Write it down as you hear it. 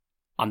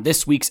On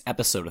this week's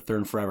episode of Third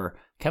and Forever,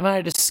 Kevin and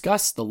I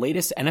discussed the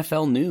latest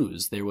NFL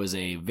news. There was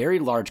a very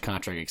large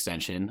contract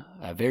extension,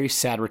 a very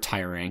sad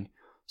retiring,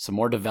 some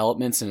more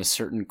developments in a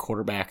certain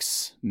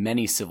quarterback's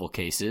many civil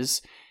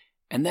cases,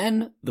 and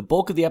then the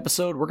bulk of the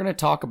episode, we're going to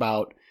talk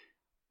about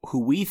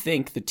who we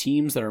think the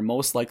teams that are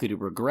most likely to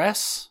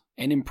regress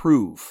and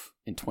improve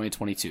in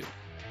 2022.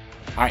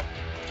 All right,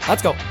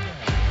 let's go.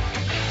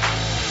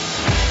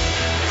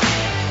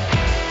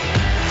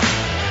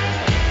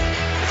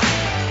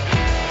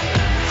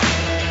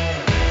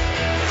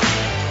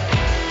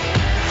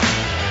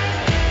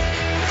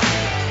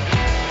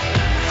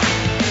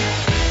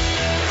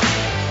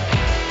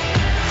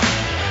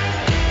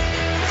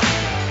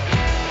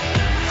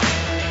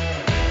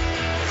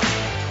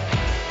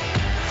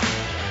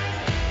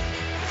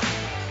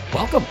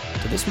 Welcome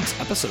to this week's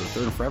episode of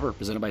Third and Forever,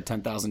 presented by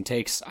 10,000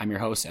 Takes. I'm your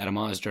host, Adam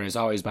Oz, joined as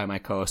always by my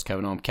co-host,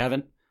 Kevin Ohm.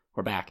 Kevin,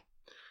 we're back.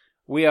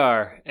 We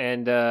are,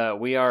 and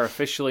we are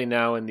officially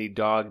now in the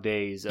dog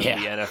days of the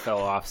NFL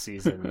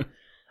offseason.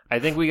 I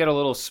think we got a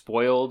little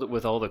spoiled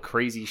with all the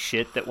crazy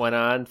shit that went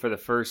on for the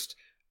first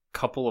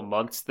couple of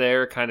months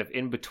there, kind of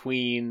in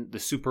between the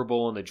Super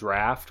Bowl and the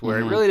draft, where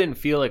it really didn't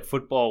feel like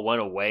football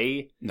went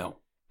away. No.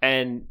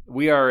 And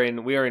we are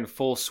in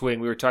full swing.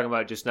 We were talking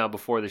about just now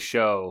before the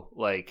show,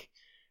 like,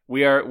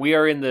 We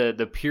are in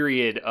the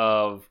period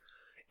of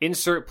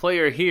insert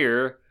player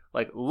here,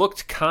 like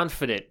looked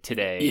confident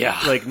today,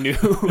 like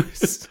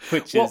news,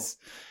 which is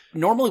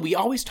normally we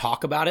always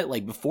talk about it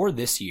like before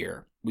this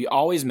year. We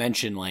always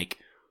mention like,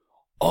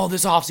 oh,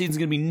 this offseason's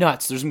gonna be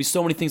nuts. There's gonna be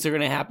so many things that are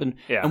gonna happen,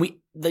 and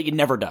it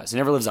never does. It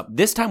never lives up.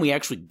 This time we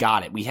actually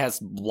got it. We had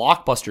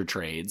blockbuster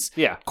trades,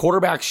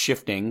 quarterbacks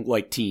shifting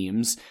like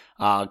teams,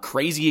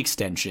 crazy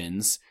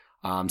extensions.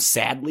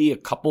 Sadly, a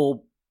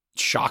couple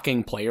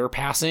shocking player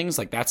passings,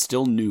 like that's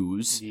still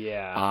news.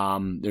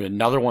 There's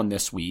another one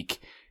this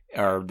week,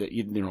 or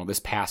this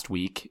past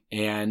week,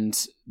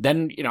 and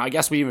then I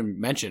guess we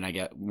even mentioned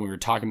when we were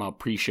talking about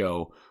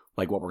pre-show,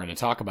 like what we're going to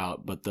talk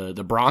about, but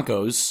the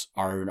Broncos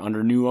are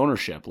under new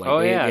ownership.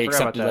 Like they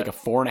accepted like a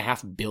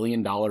 $4.5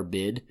 billion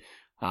bid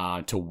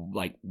to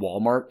like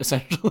Walmart,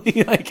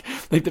 essentially. like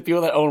the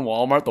people that own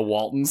Walmart, the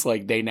Waltons,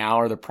 like they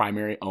now are the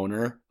primary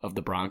owner of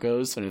the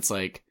Broncos, and it's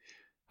like,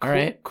 all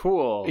right.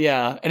 Cool.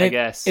 Yeah. And I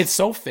guess it's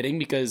so fitting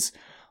because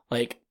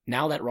like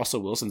now that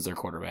Russell Wilson's their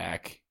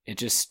quarterback,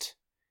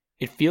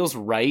 it feels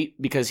right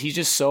because he's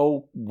just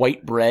so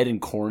white bread and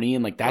corny,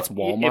 and like that's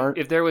Walmart.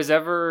 If there was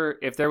ever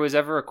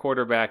a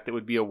quarterback that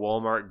would be a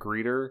Walmart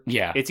greeter,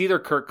 it's either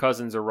Kirk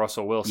Cousins or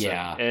Russell Wilson.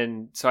 Yeah.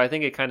 And so I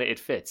think it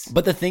fits.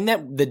 But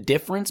the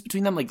difference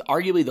between them, like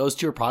arguably those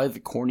two are probably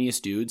the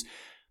corniest dudes.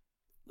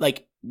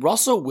 Like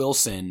Russell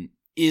Wilson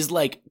is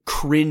like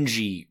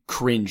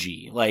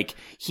cringy. Like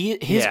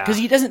because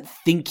he doesn't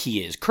think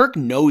he is. Kirk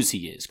knows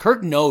he is.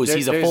 Kirk knows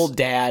he's a full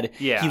dad.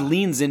 Yeah. He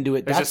leans into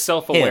it. There's a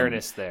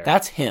self-awareness there.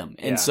 That's him.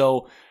 And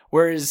so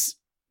whereas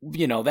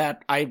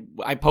that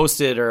I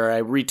posted or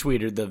I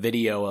retweeted the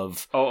video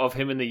of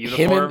him in the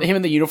uniform. Him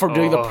in the uniform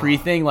doing the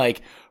pre-thing,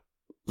 like,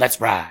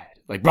 let's ride.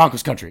 Like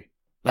Broncos country.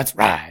 Let's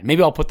ride.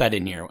 Maybe I'll put that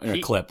in here in a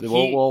clip.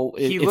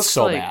 It's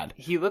so bad.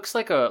 He looks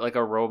like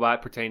a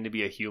robot pretending to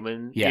be a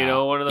human. Yeah.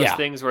 One of those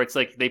things where it's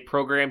like they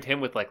programmed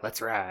him with like,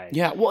 let's ride.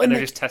 Yeah. Well, and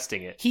they're just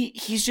testing it.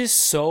 He's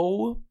just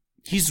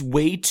he's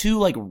way too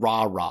like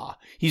rah.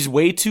 He's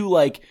way too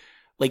like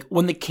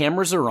when the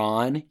cameras are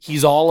on,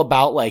 he's all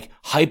about like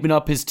hyping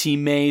up his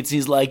teammates.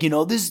 He's like,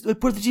 this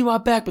put the team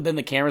on back, but then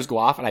the cameras go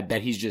off, and I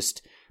bet he's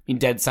just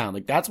dead silent.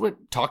 Like that's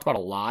what talked about a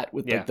lot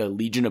with like the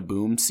Legion of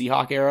Boom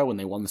Seahawk era when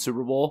they won the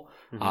Super Bowl.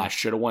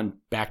 Should have won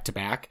back to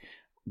back,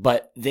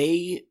 but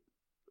they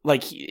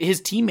like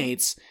his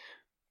teammates.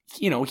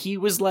 He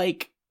was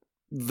like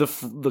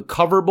the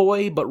cover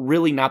boy, but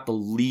really not the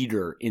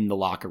leader in the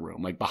locker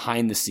room, like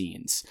behind the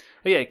scenes.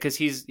 Yeah, because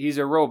he's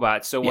a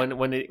robot. So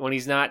when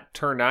he's not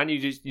turned on, you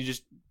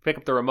just pick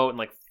up the remote and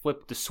like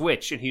flip the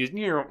switch, and he's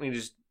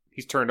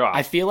turned off.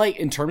 I feel like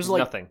in terms of like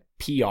nothing.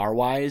 PR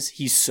wise,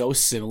 he's so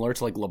similar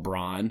to like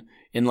LeBron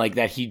in like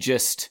that he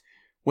just,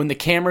 when the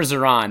cameras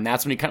are on,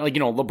 that's when he kind of like,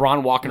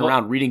 LeBron walking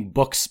around reading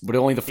books, but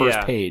only the first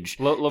page.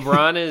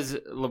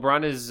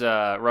 LeBron is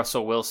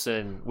Russell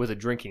Wilson with a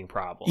drinking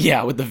problem.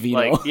 Yeah, with the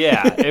vino. Like,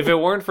 if it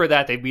weren't for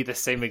that, they'd be the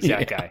same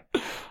exact guy.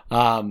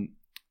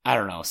 I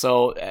don't know.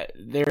 So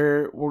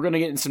we're going to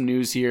get in some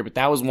news here, but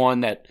that was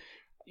one that,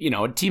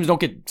 teams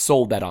don't get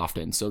sold that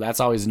often. So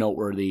that's always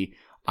noteworthy.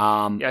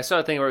 I saw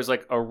a thing where it was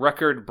like a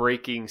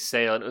record-breaking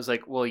sale, and it was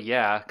like, well,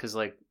 because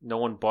like no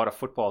one bought a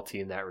football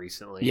team that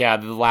recently. Yeah,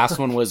 the last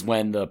one was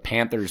when the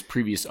Panthers'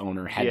 previous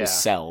owner had to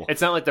sell.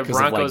 It's not like the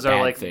Broncos are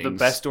like the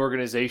best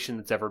organization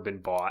that's ever been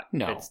bought.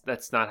 No,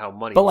 that's not how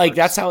money. But works. like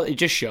that's how it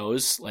just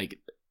shows. Like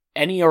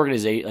any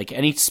organization, like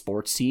any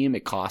sports team,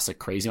 it costs a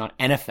crazy amount.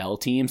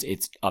 NFL teams,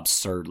 it's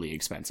absurdly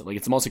expensive. Like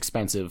it's the most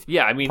expensive.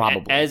 Yeah, I mean,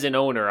 probably. As an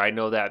owner, I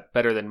know that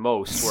better than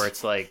most. Where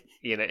it's like,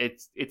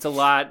 it's a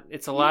lot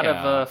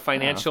of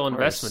financial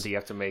investment that you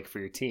have to make for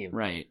your team.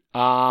 Right.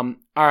 All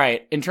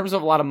right. In terms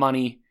of a lot of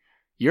money,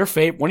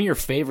 one of your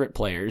favorite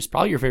players,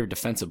 probably your favorite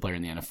defensive player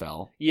in the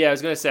NFL. Yeah, I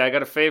was going to say, I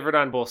got a favorite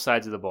on both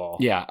sides of the ball.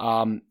 Yeah,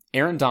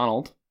 Aaron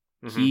Donald.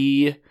 Mm-hmm.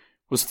 He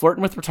was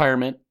flirting with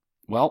retirement.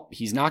 Well,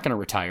 he's not going to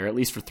retire, at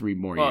least for 3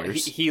 more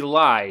years. He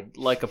lied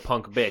like a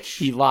punk bitch.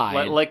 He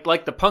lied.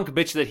 Like the punk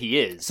bitch that he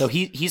is. So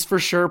he's for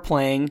sure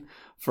playing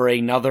for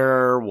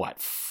another,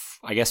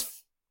 I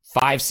guess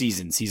 5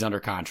 seasons he's under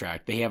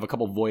contract. They have a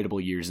couple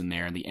voidable years in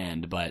there in the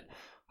end, but...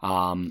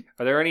 are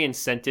there any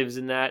incentives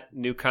in that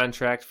new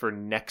contract for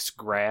next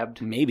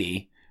grabbed?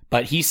 Maybe.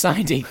 But he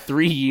signed a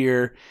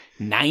 3-year,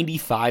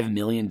 $95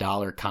 million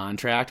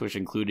contract, which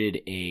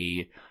included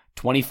a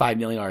 $25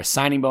 million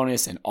signing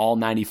bonus, and all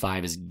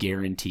 95 is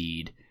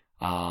guaranteed.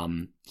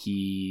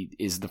 He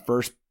is the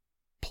first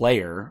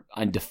player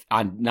on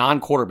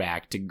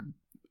non-quarterback to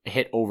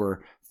hit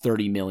over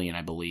 30 million,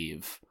 I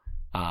believe,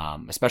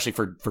 especially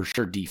for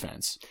sure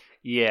defense.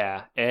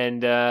 Yeah,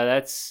 and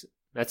that's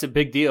a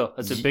big deal.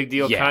 That's a big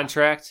deal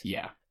contract.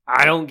 Yeah.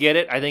 I don't get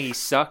it. I think he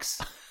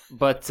sucks.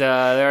 But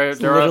they're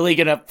literally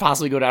going to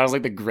possibly go down as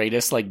like the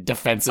greatest like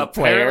defensive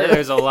player.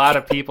 There's a lot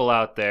of people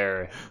out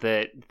there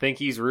that think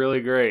he's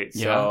really great.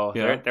 So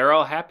they're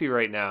all happy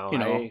right now.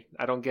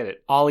 I don't get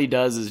it. All he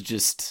does is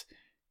just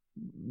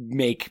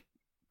make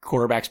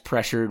quarterbacks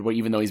pressured,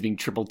 even though he's being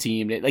triple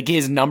teamed. Like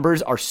his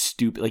numbers are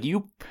stupid. Like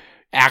you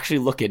actually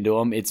look into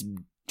them, it's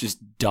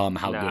just dumb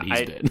how good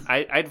he's been.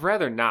 I'd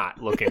rather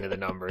not look into the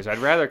numbers. I'd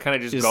rather kind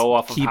of just go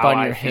off of how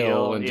I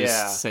feel and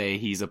just say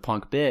he's a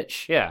punk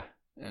bitch. Yeah.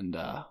 And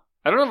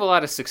I don't have a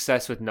lot of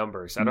success with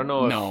numbers. I don't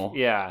know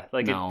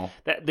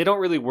if they don't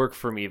really work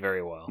for me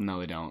very well.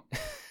 No, they don't.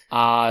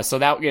 So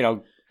that,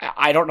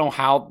 I don't know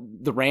how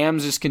the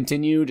Rams just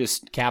continue.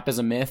 Just cap is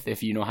a myth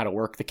if you know how to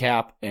work the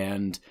cap,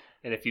 and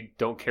if you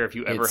don't care if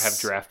you ever have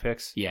draft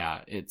picks.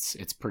 Yeah,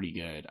 it's pretty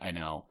good. I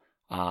know.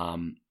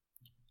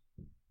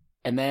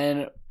 And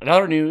then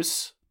another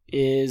news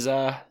is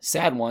a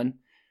sad one.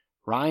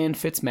 Ryan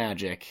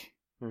Fitzmagic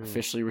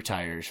officially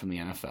retires from the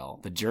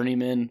NFL. The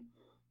journeyman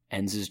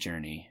ends his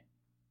journey.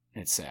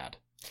 It's sad.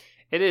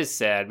 It is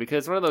sad because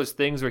it's one of those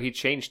things where he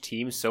changed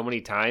teams so many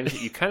times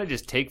that you kind of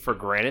just take for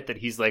granted that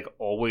he's like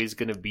always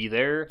going to be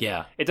there.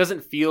 Yeah. It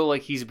doesn't feel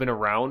like he's been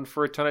around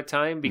for a ton of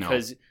time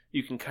because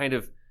you can kind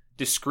of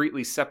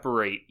discreetly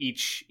separate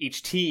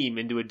each team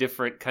into a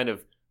different kind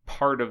of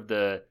part of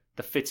the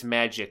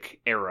Fitzmagic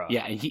era.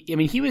 Yeah, and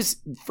he was,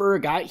 for a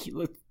guy,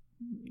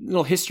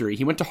 little history,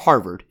 he went to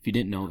Harvard, if you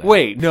didn't know that.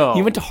 Wait, no.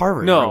 He went to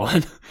Harvard. No.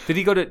 Did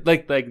he go to,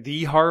 like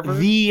the Harvard?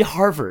 The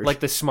Harvard.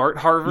 Like the smart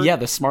Harvard? Yeah,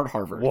 the smart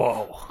Harvard.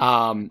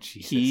 Whoa.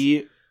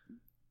 He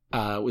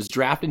was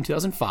drafted in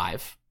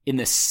 2005 in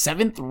the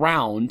 7th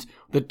round,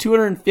 the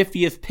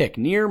 250th pick,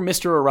 near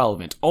Mr.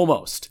 Irrelevant,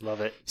 almost. Love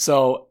it.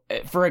 So,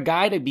 for a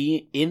guy to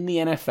be in the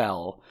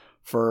NFL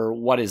for,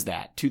 what is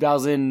that,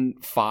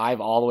 2005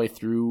 all the way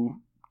through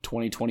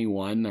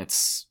 2021,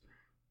 that's...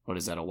 What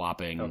is that, a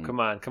whopping... Oh, come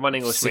on,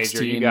 English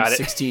major, you got it.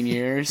 16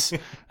 years.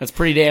 That's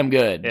pretty damn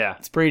good. Yeah.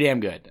 It's pretty damn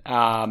good.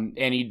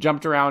 And he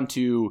jumped around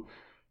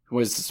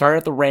started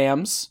at the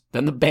Rams,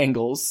 then the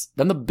Bengals,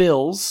 then the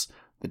Bills,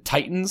 the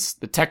Titans,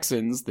 the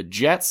Texans, the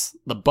Jets,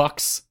 the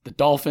Bucks, the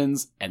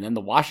Dolphins, and then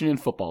the Washington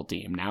football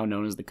team, now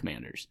known as the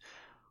Commanders.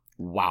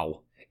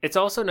 Wow. It's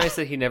also nice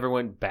that he never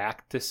went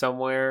back to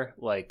somewhere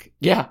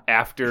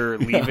after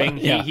leaving.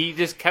 Yeah. He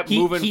just kept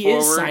moving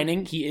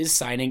forward. He is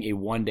signing a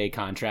 1-day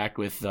contract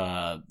with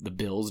the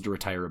Bills to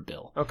retire a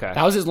Bill. Okay.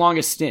 That was his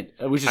longest stint,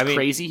 which is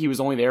crazy. He was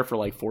only there for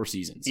like 4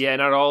 seasons. Yeah,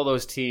 not all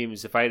those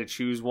teams, if I had to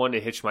choose one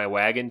to hitch my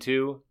wagon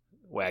to,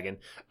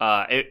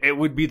 it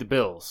would be the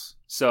Bills.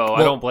 So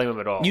I don't blame him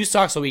at all. You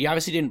suck. So he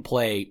obviously didn't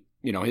play,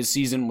 his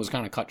season was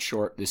kind of cut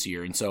short this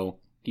year. And so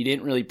he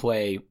didn't really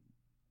play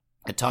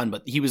a ton,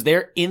 but he was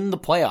there in the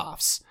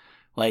playoffs.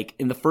 Like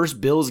in the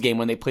first Bills game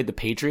when they played the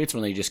Patriots,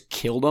 when they just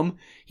killed them,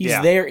 he's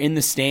there in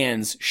the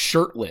stands,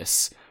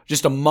 shirtless,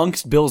 just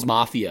amongst Bills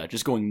Mafia,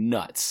 just going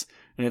nuts.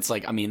 And it's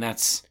like,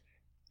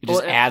 it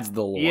just adds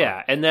the lore.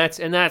 Yeah, and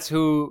that's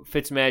who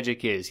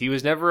Fitzmagic is. He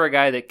was never a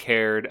guy that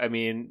cared. I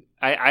mean,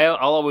 I'll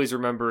always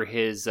remember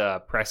his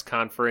press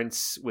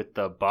conference with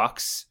the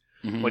Bucks.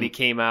 Mm-hmm. When he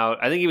came out,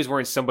 I think he was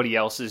wearing somebody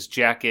else's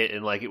jacket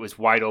and like it was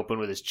wide open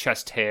with his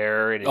chest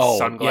hair and his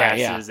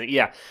sunglasses.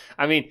 Yeah.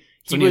 I mean,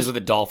 he was with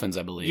the Dolphins,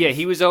 I believe. Yeah,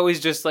 he was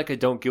always just like a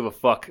don't give a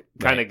fuck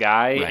kind of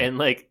guy. Right. And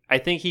like, I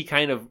think he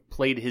kind of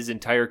played his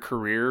entire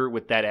career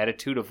with that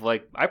attitude of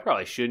like, I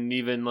probably shouldn't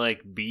even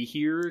like be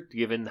here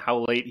given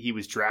how late he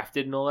was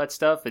drafted and all that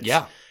stuff. It's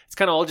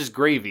kind of all just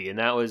gravy. And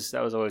that was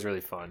always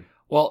really fun.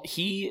 Well,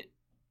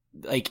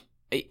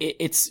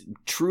 it's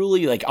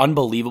truly like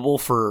unbelievable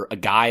for a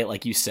guy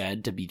like you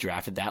said to be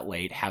drafted that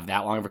late, have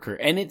that long of a career,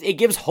 and it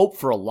gives hope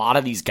for a lot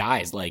of these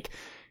guys. Like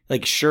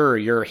sure,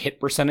 your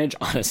hit percentage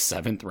on a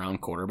 7th round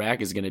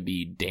quarterback is going to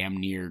be damn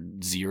near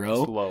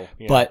 0, low,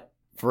 but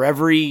for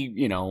every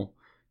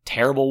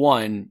terrible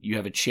one, you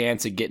have a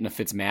chance of getting a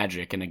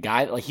Fitzmagic, and a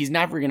guy like he's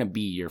never going to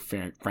be your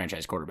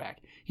franchise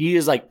quarterback. He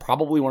is like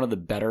probably one of the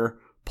better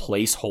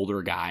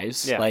placeholder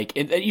guys. Yeah. Like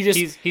you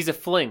just he's a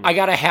fling. I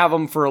gotta have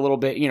him for a little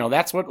bit.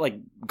 That's what like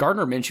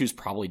Gardner Minshew's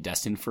probably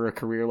destined for a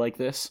career like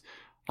this.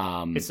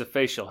 It's the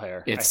facial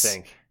hair, I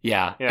think.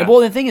 Yeah. And,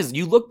 well, the thing is,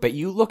 you look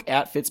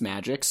at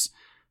Fitzmagic's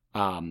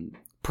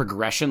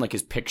progression, like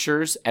his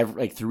pictures,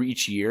 like through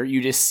each year,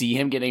 you just see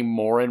him getting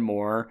more and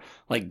more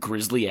like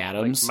Grizzly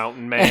Adams, like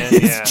Mountain Man.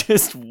 It's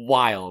just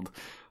wild.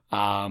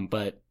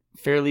 But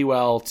fairly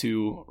well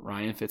to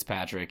Ryan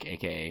Fitzpatrick,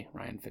 aka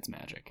Ryan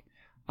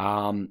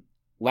Fitzmagic.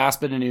 Last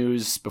bit of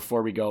news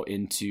before we go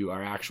into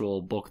our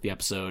actual bulk of the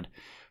episode.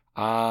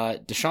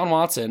 Deshaun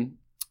Watson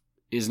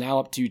is now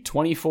up to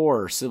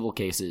 24 civil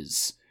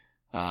cases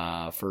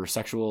for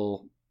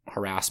sexual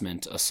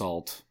harassment,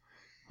 assault,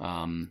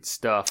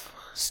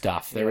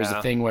 stuff. There was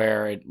a thing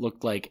where it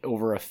looked like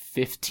over a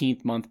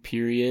 15-month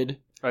period.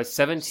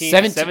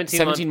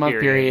 17-month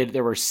period.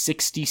 There were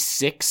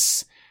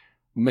 66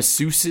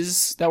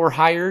 masseuses that were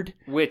hired.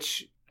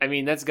 Which, I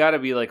mean, that's got to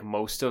be like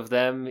most of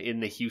them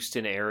in the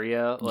Houston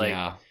area.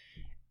 Like,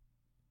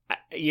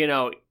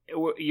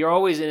 you're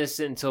always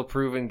innocent until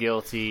proven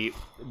guilty,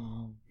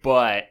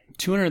 but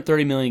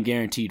 $230 million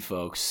guaranteed,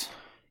 folks.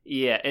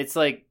 Yeah, it's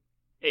like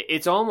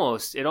it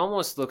almost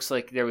looks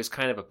like there was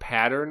kind of a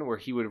pattern where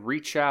he would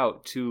reach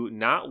out to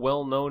not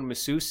well-known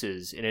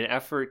masseuses in an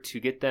effort to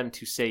get them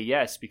to say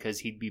yes because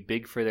he'd be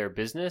big for their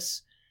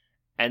business,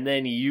 and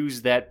then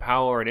use that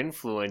power and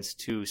influence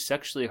to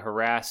sexually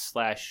harass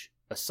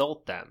 /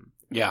 assault them.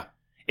 Yeah.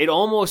 It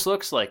almost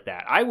looks like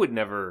that. I would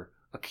never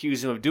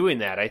accuse him of doing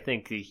that. I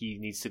think that he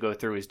needs to go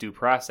through his due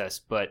process,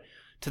 but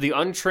to the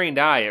untrained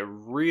eye, it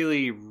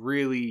really,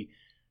 really,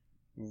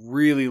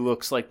 really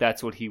looks like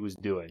that's what he was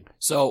doing.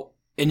 So,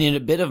 and in a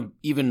bit of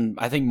even,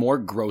 I think, more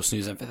gross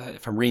news,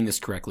 if I'm reading this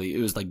correctly, it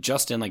was like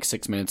just in like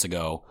 6 minutes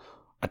ago,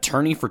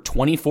 attorney for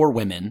 24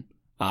 women,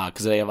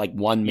 because they have like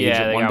one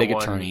big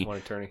attorney,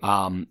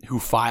 who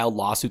filed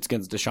lawsuits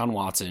against Deshaun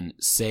Watson,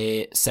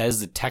 says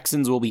the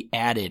Texans will be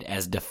added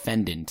as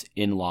defendant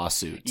in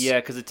lawsuits. Yeah,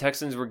 because the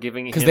Texans were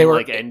giving him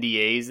like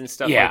NDAs and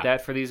stuff like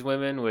that for these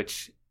women,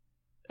 which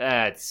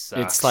that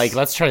sucks. It's like,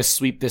 let's try to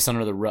sweep this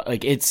under the rug.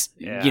 Like, it's,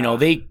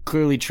 they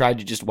clearly tried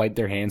to just wipe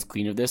their hands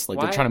clean of this. Like,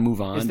 they're trying to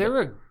move on. Is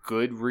there a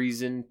good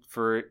reason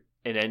for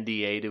an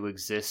NDA to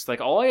exist? Like,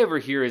 all I ever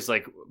hear is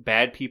like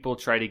bad people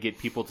try to get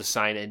people to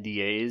sign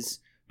NDAs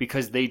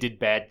because they did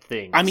bad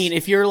things. I mean,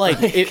 if you're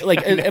like,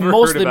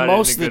 most of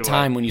the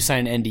time when you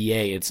sign an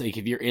NDA, it's like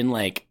if you're in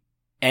like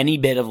any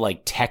bit of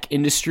like tech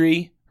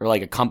industry or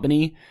like a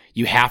company,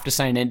 you have to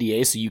sign an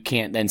NDA so you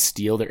can't then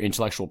steal their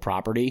intellectual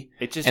property.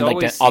 It just and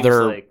always like seems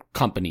other like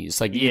companies,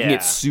 like you can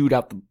get sued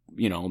up.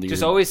 It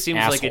just always seems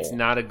like it's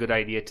not a good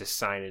idea to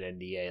sign an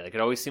NDA. Like,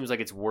 it always seems like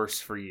it's worse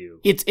for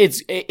you. It's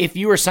if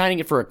you are signing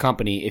it for a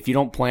company, if you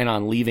don't plan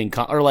on leaving,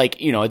 or like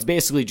it's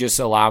basically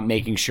just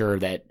making sure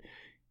that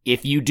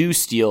if you do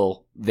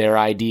steal their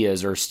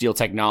ideas or steal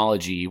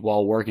technology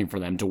while working for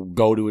them to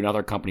go to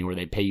another company where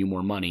they pay you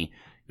more money,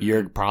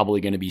 you're probably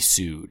going to be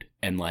sued.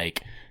 And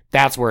like,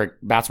 that's why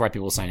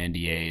people sign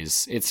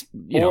NDAs. It's,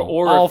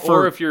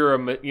 or if you're a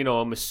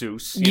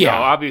masseuse,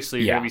 obviously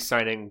you're going to be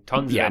signing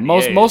tons of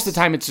NDAs. Most of the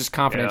time it's just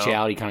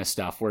confidentiality kind of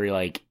stuff where you're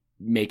like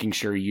making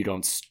sure you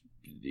don't,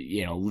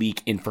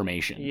 leak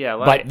information. Yeah. A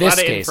lot of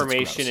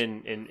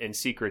information and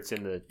secrets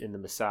in the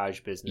massage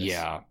business.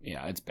 Yeah.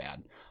 Yeah. It's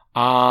bad.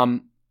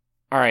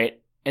 All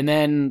right. And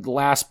then the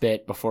last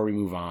bit before we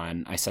move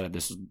on, I said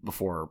this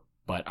before,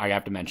 but I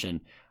have to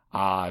mention,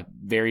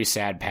 very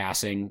sad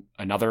passing.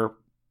 Another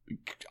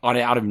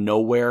out of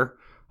nowhere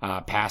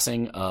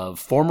passing of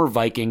former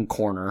Viking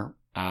corner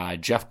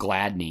Jeff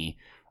Gladney,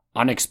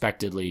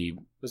 unexpectedly.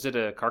 Was it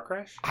a car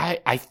crash?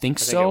 I think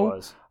so. It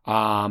was.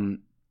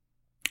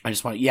 I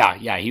just want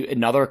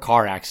another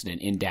car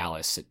accident in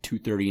Dallas at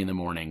 2:30 in the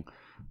morning,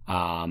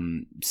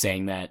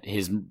 saying that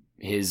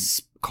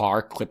his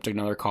car clipped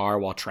another car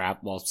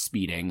while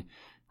speeding.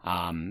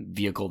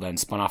 Vehicle then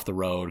spun off the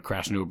road,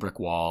 crashed into a brick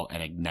wall,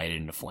 and ignited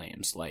into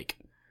flames. Like,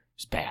 it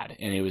was bad.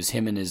 And it was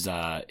him and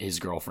his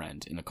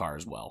girlfriend in the car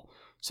as well.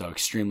 So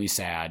extremely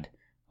sad.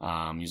 He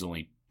was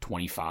only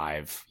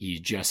 25. He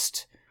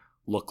just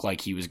looked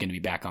like he was going to be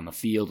back on the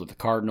field with the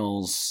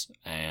Cardinals,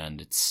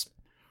 and it's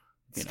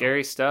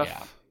scary stuff.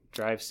 Yeah.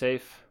 Drive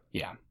safe.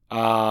 Yeah.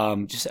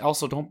 Just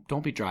also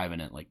don't be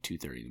driving at like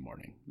 2:30 in the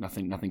morning.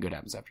 Nothing good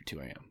happens after 2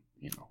 a.m.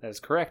 That is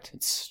correct.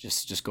 It's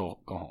just go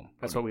home.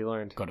 That's what we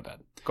learned. Go to bed.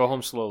 Go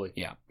home slowly.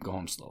 Yeah, go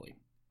home slowly.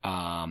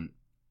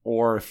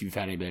 Or if you've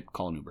had any bit,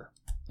 call an Uber.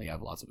 They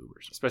have lots of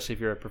Ubers. Especially if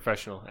you're a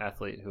professional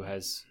athlete who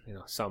has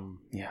some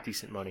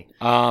decent money.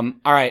 All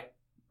right.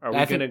 Are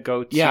we going to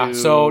go to... Yeah,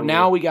 so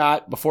now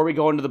before we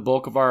go into the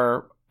bulk of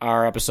our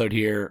episode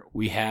here,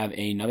 we have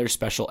another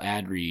special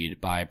ad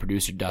read by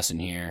producer Dustin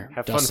here.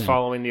 Have fun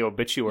following the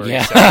obituary.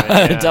 Yeah.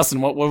 Yeah.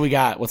 Dustin, what do we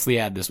got? What's the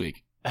ad this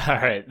week? All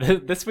right.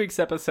 This week's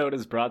episode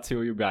is brought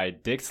to you by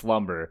Dick's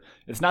Lumber.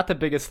 It's not the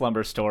biggest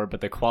lumber store, but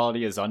the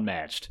quality is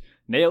unmatched.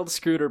 Nailed,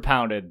 screwed, or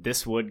pounded,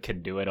 this wood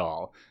can do it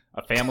all.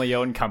 A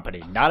family-owned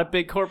company, not a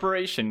big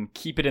corporation.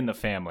 Keep it in the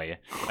family.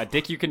 A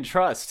Dick you can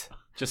trust.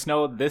 Just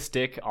know this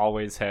dick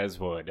always has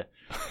wood.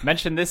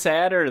 Mention this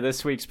ad or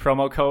this week's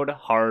promo code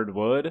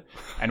HARDWOOD,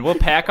 and we'll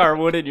pack our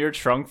wood in your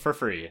trunk for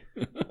free.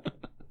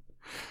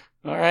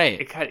 All right.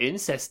 It got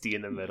incesty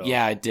in the middle.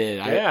 Yeah, it did.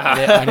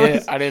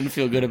 Yeah. I didn't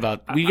feel good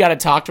about it. We got to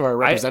talk to our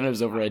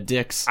representatives over at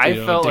Dick's. I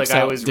felt Dick's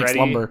like I was Dick's ready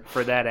Lumber.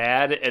 for that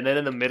ad, and then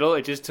in the middle,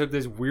 it just took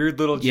this weird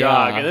little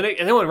jog, and then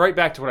it went right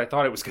back to what I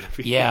thought it was going to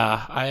be.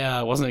 Yeah,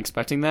 I wasn't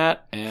expecting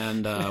that,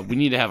 and we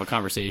need to have a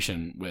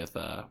conversation with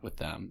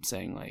them,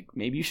 saying like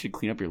maybe you should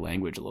clean up your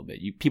language a little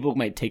bit. People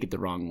might take it the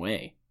wrong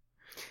way.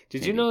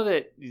 Did you know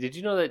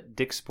that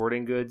Dick's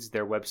Sporting Goods,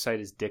 their website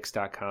is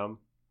dicks.com?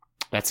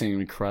 That's an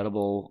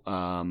incredible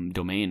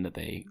domain that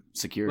they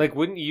secured. Like,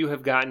 wouldn't you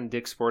have gotten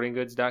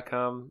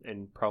dicksportingoods.com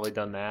and probably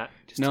done that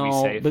just to be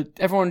No, safe? but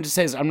everyone just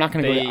says I'm not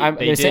going to go.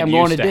 They say I'm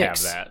going to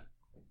Dick's.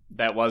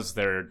 That was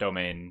their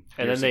domain.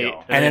 And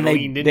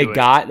then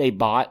they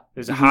bought.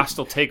 There's a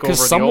hostile takeover.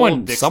 Because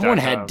someone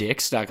had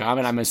Dicks.com,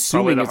 and I'm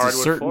assuming it's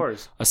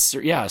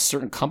a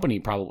certain company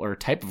probably or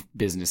type of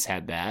business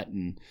had that,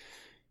 and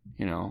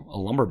a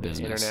lumber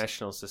business.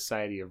 International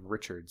Society of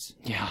Richards.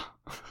 Yeah.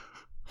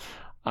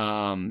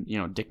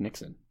 Dick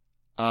Nixon.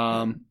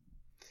 All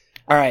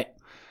right.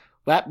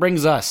 That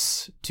brings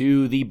us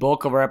to the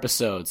bulk of our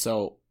episode.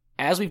 So,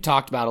 as we've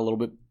talked about a little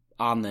bit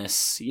on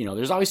this,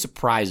 there's always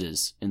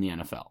surprises in the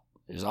NFL.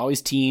 There's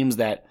always teams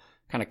that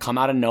kind of come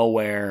out of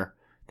nowhere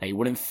that you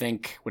wouldn't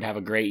think would have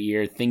a great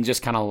year. Things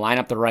just kind of line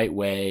up the right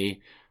way,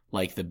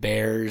 like the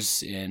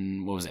Bears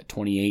in,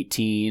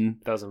 2018?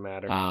 Doesn't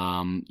matter.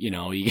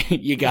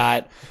 You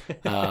got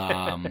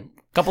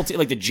couple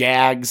like the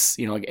Jags,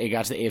 it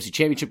got to the AFC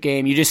Championship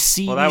game. You just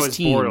see these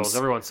teams. Bortles.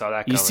 Everyone saw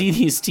that coming. You see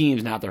these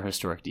teams, not their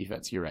historic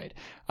defense. You're right.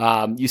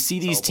 You see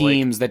these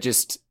teams that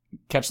just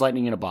catch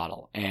lightning in a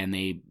bottle, and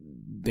they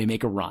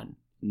make a run.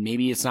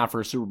 Maybe it's not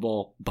for a Super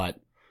Bowl, but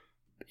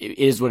it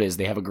is what it is.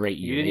 They have a great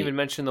year. You didn't even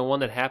mention the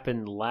one that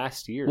happened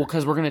last year. Well,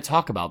 because we're going to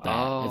talk about that.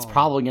 Oh. It's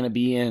probably going to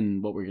be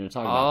in what we're going to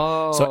talk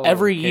about. So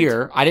every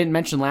year, I didn't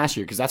mention last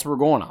year because that's what we're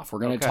going off. We're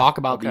going to talk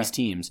about these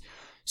teams.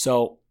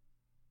 So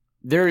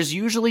there's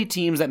usually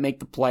teams that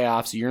make the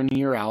playoffs year in and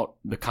year out.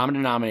 The common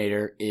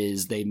denominator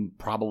is they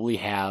probably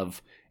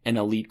have an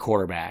elite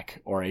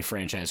quarterback or a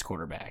franchise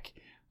quarterback.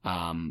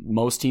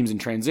 Most teams in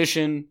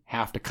transition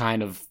have to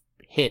kind of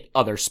hit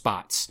other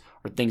spots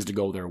or things to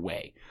go their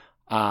way.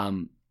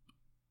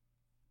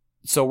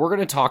 So we're going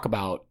to talk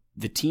about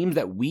the teams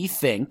that we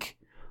think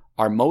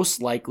are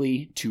most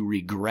likely to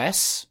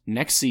regress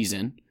next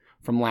season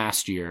from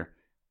last year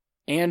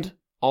and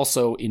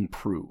also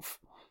improve.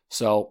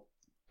 So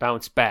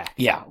bounce back.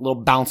 Yeah, a little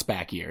bounce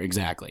back year,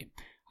 exactly.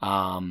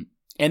 And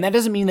that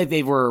doesn't mean that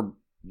they were,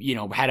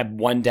 had a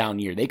one down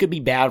year. They could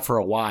be bad for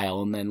a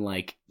while and then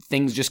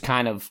things just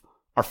kind of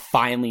are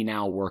finally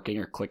now working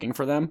or clicking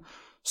for them.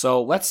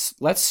 So let's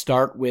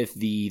start with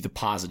the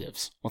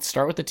positives. Let's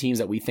start with the teams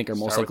that we think are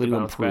most likely to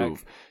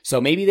improve. Back. So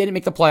maybe they didn't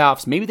make the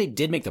playoffs. Maybe they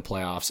did make the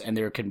playoffs and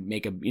they could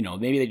make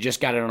maybe they just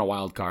got it on a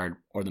wild card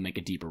or they'll make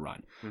a deeper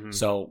run. Mm-hmm.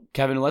 So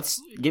Kevin,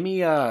 let's give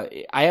me I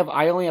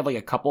only have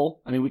a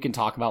couple. I mean, we can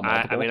talk about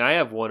multiple. I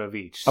have one of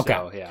each. Okay.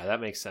 So yeah,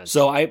 that makes sense.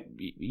 So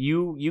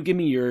you give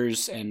me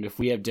yours, and if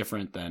we have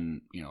different,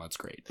 then that's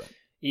great. But.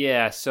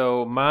 Yeah,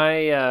 so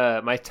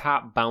my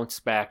top bounce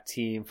back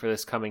team for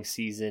this coming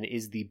season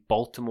is the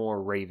Baltimore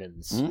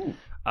Ravens.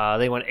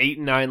 They went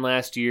 8-9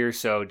 last year,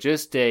 so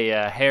just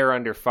a hair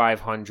under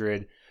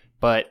 500.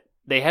 But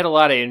they had a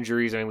lot of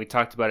injuries. I mean, we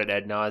talked about it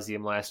ad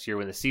nauseum last year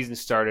when the season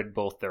started.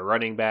 Both their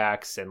running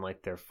backs and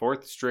their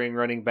fourth string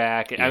running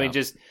back. Yeah. I mean,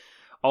 just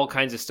all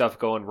kinds of stuff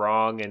going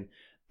wrong. And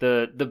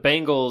the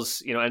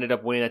Bengals, ended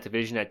up winning that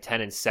division at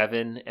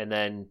 10-7, and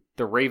then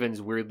the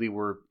Ravens weirdly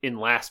were in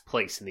last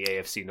place in the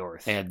AFC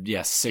North. They had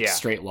six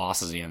straight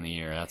losses at the end of the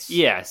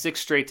year. 6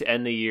 straight to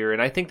end the year,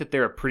 and I think that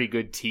they're a pretty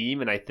good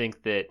team, and I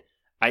think that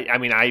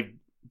I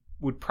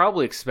would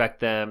probably expect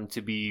them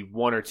to be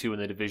 1 or 2 in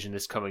the division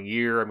this coming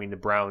year. I mean, the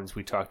Browns,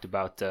 we talked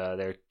about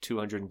their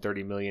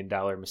 $230 million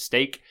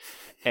mistake,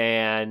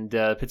 and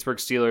the Pittsburgh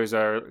Steelers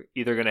are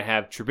either going to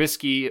have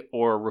Trubisky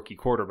or a rookie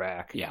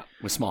quarterback. Yeah,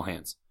 with small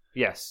hands.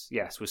 Yes,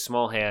 with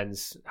small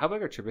hands. How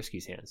big are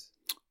Trubisky's hands?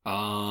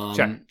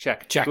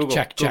 Check.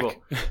 Google.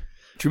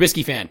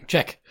 Trubisky fan,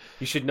 check.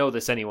 You should know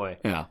this anyway.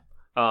 Yeah.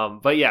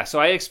 But yeah, so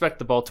I expect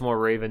the Baltimore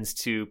Ravens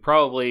to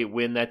probably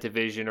win that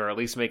division or at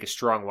least make a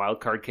strong wild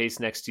card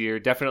case next year.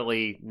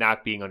 Definitely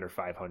not being under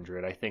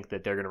 500. I think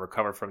that they're going to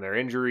recover from their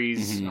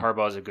injuries. Mm-hmm.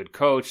 Harbaugh's a good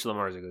coach.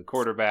 Lamar's a good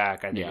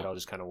quarterback. I think it all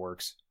just kind of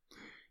works.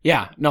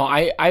 Yeah, no,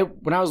 I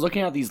when I was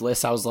looking at these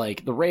lists, I was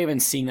like, the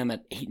Ravens, seeing them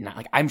at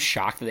 8-9, I'm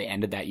shocked that they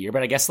ended that year.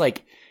 But I guess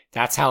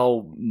that's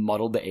how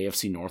muddled the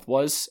AFC North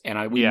was,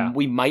 and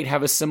we might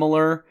have a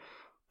similar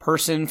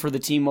person for the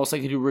team most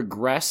likely to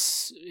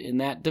regress in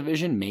that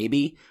division,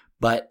 maybe.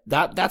 But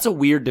that's a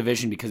weird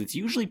division because it's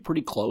usually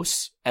pretty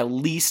close. At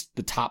least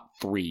the top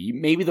 3,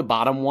 maybe the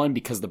bottom one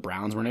because the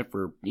Browns were in it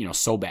for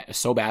so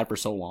bad for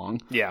so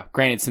long. Yeah.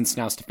 Granted, since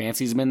now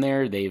Stefanski's been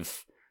there,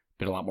 they've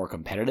been a lot more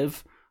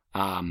competitive.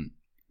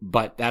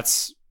 But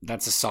that's a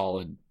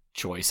solid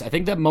choice. I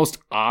think the most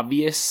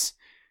obvious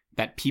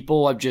that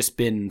people have just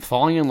been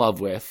falling in love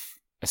with,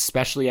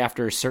 especially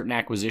after a certain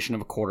acquisition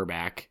of a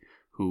quarterback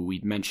who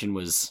we mentioned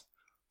was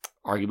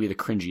arguably the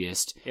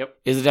cringiest,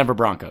 is the Denver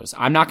Broncos.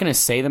 I'm not going to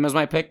say them as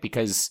my pick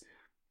because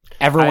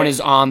everyone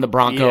is on the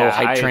Bronco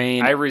hype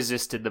train. I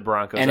resisted the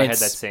Broncos. I had that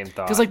same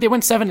thought. Because they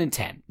went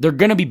 7-10. They're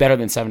going to be better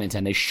than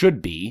 7-10. They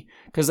should be.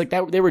 Because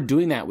they were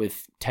doing that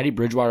with Teddy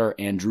Bridgewater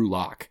and Drew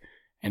Lock.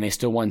 And they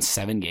still won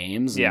 7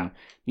 games. And,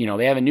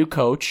 they have a new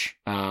coach.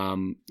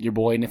 Your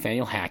boy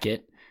Nathaniel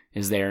Hackett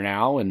is there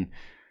now. And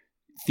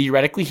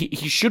theoretically,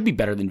 he should be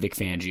better than Vic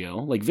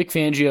Fangio. Vic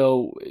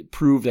Fangio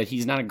proved that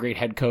he's not a great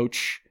head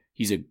coach.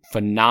 He's a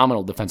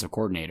phenomenal defensive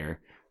coordinator.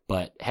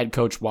 But head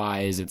coach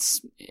wise,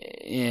 it's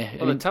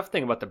the tough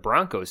thing about the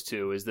Broncos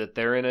too is that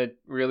they're in a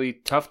really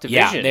tough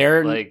division. Yeah,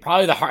 they're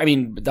probably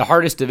the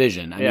hardest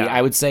division. I mean,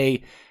 I would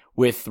say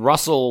with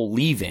Russell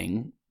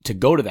leaving to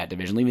go to that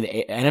division, leaving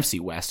the NFC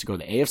West to go to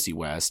the AFC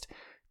West,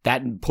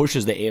 that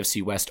pushes the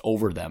AFC West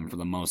over them for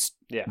the most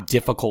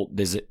difficult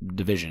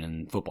division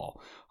in football.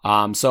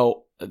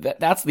 So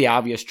that's the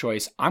obvious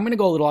choice. I'm going to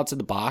go a little outside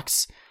the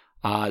box,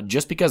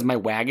 just because my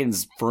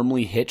wagon's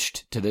firmly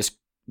hitched to this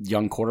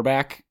young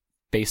quarterback.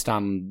 Based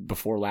on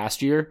before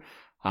last year,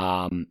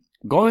 going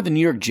with the New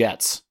York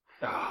Jets.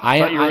 I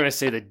thought you were going to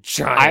say the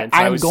Giants.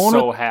 I was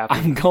so happy.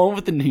 I'm going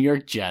with the New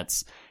York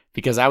Jets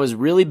because I was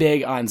really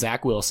big on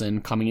Zach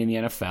Wilson coming in the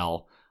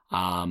NFL.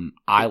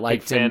 I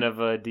liked him. Fan of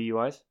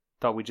DUIs?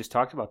 Thought we just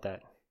talked about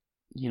that.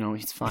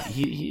 He's fine.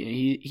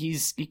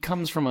 He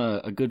comes from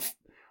a good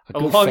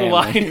long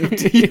line of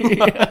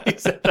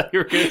DUIs. I thought you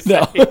were going to say.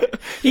 No,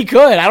 he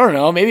could. I don't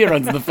know. Maybe it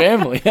runs in the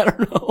family. I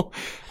don't know.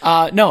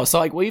 No. So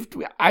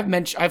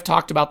I've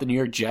talked about the New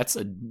York Jets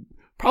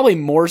probably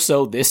more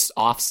so this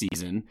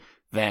offseason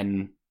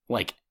than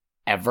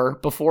ever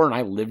before. And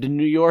I lived in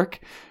New York.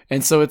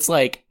 And so it's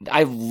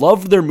I've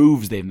loved their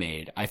moves they've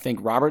made. I think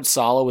Robert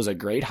Saleh was a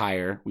great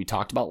hire. We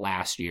talked about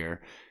last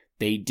year.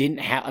 They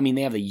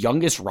have the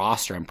youngest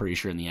roster, I'm pretty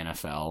sure, in the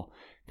NFL.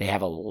 They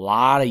have a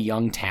lot of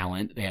young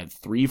talent. They had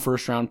 3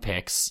 first-round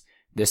picks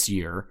this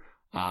year.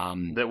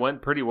 That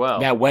went pretty well.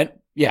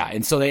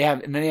 And so they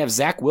have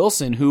Zach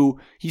Wilson, who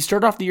he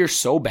started off the year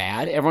so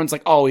bad. Everyone's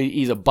like, oh,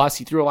 he's a bust.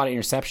 He threw a lot of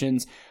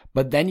interceptions.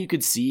 But then you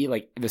could see,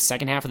 the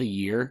second half of the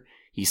year,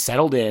 he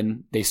settled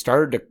in. They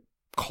started to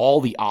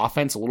call the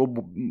offense a little,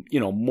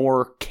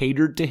 more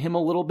catered to him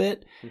a little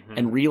bit,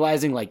 and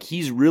realizing,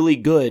 he's really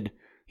good,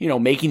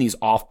 making these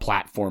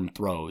off-platform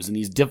throws and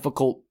these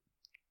difficult.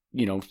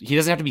 He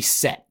doesn't have to be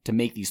set to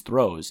make these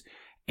throws.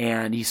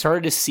 And he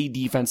started to see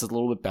defenses a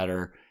little bit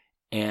better,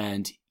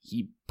 and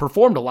he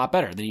performed a lot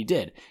better than he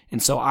did.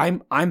 And so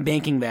I'm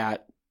banking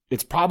that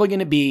it's probably going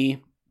to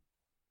be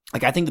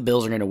I think the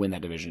Bills are going to win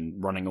that division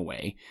running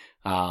away.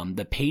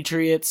 The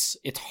Patriots,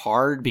 it's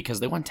hard because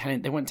they went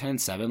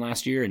 10-7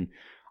 last year, and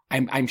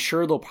I'm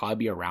sure they'll probably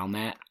be around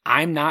that.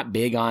 I'm not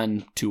big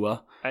on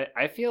Tua.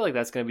 I feel like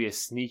that's going to be a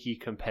sneaky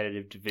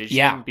competitive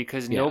division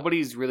because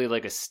nobody's really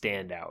a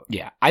standout.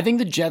 Yeah. I think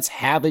the Jets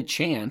have a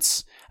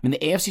chance. I mean,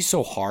 the AFC's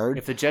so hard.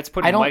 If the Jets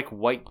put Mike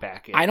White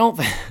back in. I don't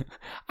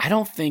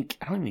think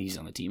he's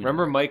on the team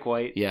Remember anymore. Mike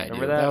White? Yeah,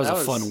 Remember that was a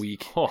fun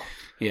week. Oh,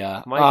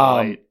 yeah. Mike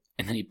White.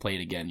 And then he played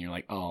again. You're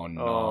like, oh,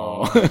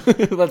 no.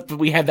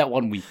 We had that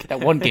 1 week, that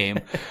one game.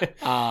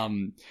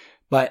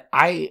 But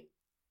I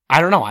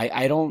don't know.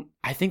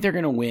 I think they're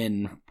going to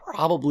win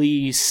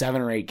probably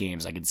 7 or 8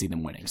 games. I could see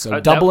them winning. So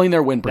doubling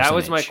their win percentage. That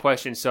was my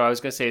question. So I was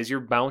going to say, is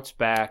your bounce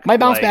back? My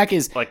bounce back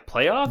is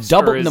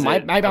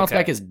playoffs? My bounce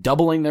back is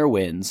doubling their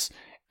wins.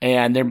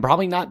 And they're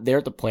probably not there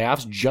at the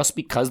playoffs just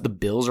because the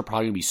Bills are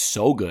probably going to be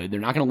so good. They're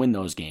not going to win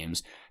those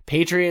games.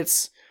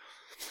 Patriots,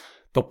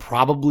 they'll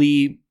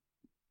probably,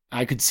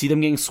 I could see them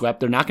getting swept.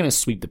 They're not going to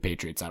sweep the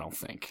Patriots, I don't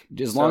think.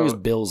 As long as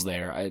Bill's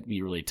there, it'd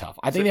be really tough.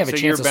 I think they have a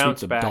chance to sweep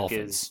the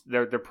Dolphins.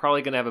 They're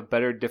probably going to have a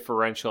better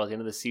differential at the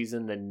end of the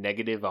season than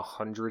negative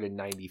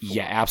 194.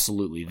 Yeah,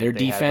 absolutely. Their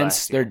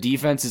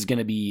defense is going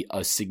to be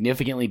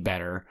significantly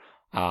better.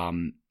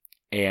 And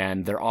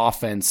their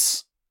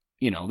offense,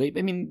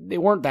 they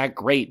weren't that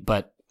great,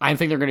 but I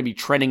think they're going to be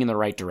trending in the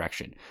right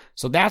direction.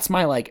 So that's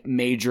my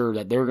major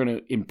that they're going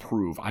to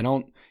improve.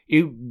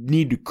 You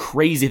need a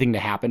crazy thing to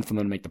happen for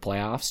them to make the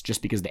playoffs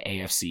just because the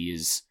AFC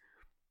is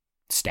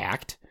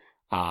stacked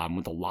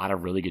with a lot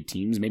of really good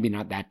teams. Maybe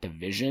not that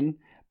division,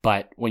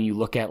 but when you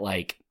look at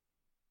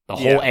the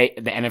whole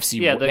the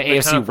NFC, the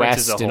AFC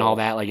West and all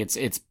that,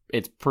 it's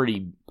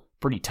pretty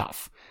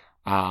tough.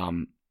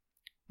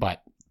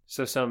 But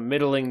so some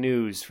middling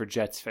news for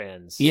Jets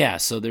fans. Yeah,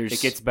 so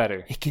it gets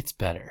better. It gets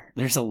better.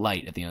 There's a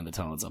light at the end of the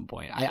tunnel at some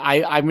point.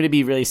 I'm going to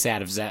be really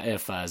sad if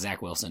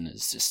Zach Wilson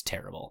is just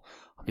terrible.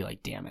 I'll be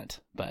like, damn it.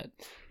 But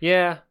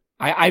yeah,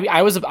 I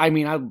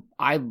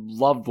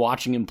loved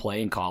watching him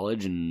play in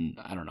college, and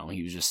I don't know,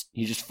 he's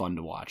just fun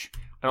to watch.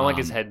 I don't like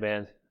his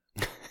headband.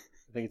 I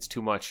think it's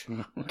too much.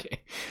 Okay.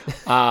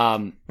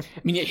 I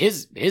mean,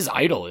 his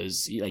idol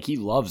is like he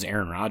loves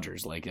Aaron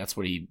Rodgers. Like that's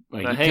what he.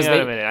 Like, now, hang on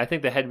a minute. I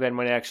think the headband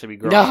might actually be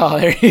growing. No,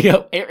 there you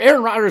go.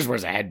 Aaron Rodgers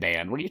wears a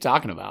headband. What are you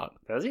talking about?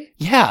 Does he?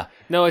 Yeah.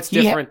 No, it's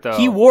different though.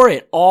 He wore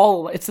it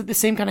all. It's the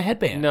same kind of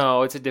headband.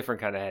 No, it's a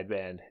different kind of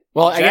headband.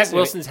 Well, Zach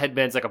Wilson's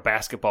headband's like a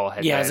basketball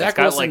headband. Yeah, Zach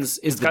Wilson's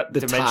is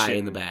the tie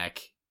in the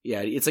back.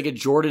 Yeah, it's like a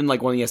Jordan,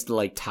 like one he has to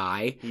like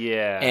tie.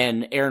 Yeah.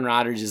 And Aaron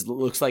Rodgers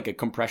looks like a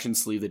compression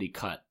sleeve that he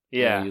cut.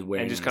 Yeah,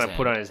 and just kind of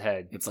put on his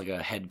head. It's like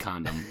a head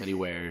condom that he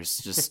wears,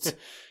 just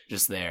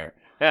there.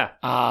 Yeah,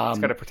 he's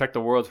got to protect the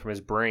world from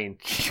his brain.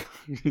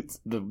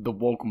 the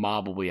woke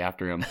mob will be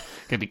after him.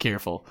 Gotta be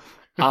careful.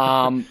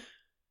 Dustin,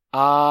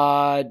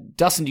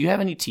 do you have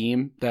any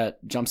team that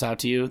jumps out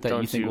to you that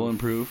you think will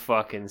improve?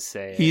 Fucking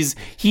say it.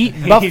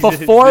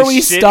 Before we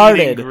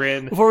started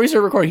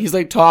recording, he's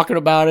like talking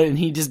about it, and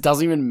he just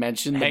doesn't even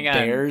mention the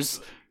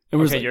Bears.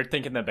 Okay, you're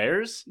thinking the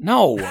Bears?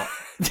 No.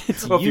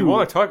 If you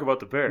want to talk about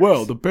the Bears.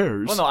 Well, the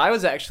Bears. Well, no, I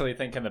was actually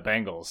thinking the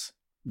Bengals.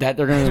 That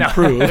they're going to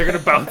improve. They're going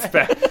to bounce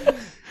back.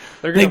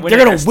 They're going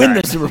to win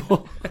the Super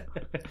Bowl.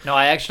 No,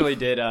 I actually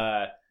did.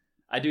 I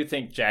do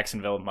think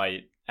Jacksonville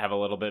might have a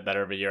little bit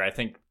better of a year. I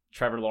think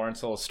Trevor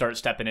Lawrence will start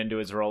stepping into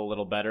his role a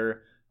little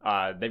better.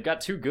 They've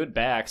got two good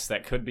backs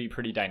that could be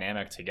pretty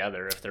dynamic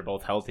together if they're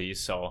both healthy.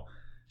 So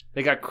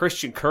they got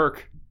Christian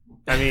Kirk.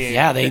 I mean,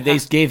 yeah, they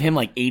gave him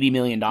like $80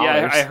 million.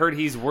 Yeah, I heard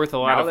he's worth a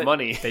lot of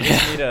money. They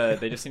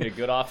just need a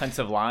good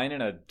offensive line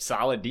and a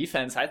solid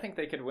defense. I think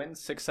they could win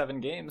 6-7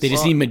 games. They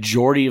just need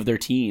majority of their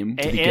team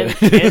to be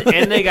good.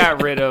 And they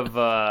got rid of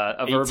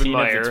Urban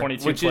Meyer,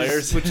 22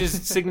 players, which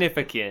is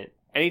significant.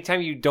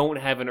 Anytime you don't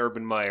have an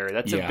Urban Meyer,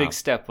 that's a big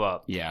step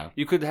up. Yeah,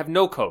 you could have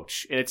no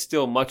coach, and it's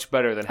still much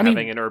better than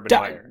having an Urban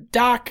Meyer.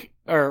 Doc,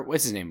 or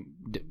what's his name?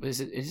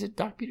 Is it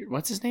Doc Peter?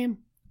 What's his name?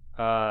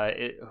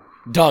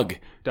 Doug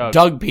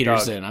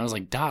Peterson. I was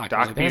like, Doc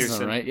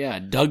Peterson, right? Yeah,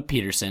 Doug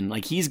Peterson.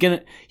 Like he's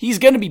gonna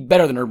be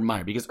better than Urban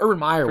Meyer because Urban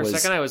Meyer was. For a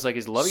second, I was like,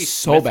 is Lovie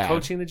so Smith bad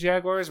coaching the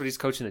Jaguars, but he's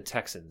coaching the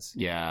Texans?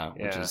 Yeah.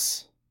 Which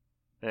is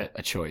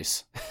a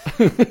choice.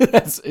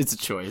 It's a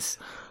choice.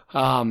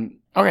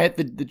 All right,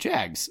 the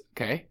Jags.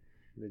 Okay,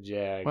 the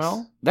Jags.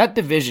 Well, that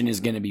division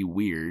is gonna be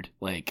weird.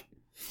 Like,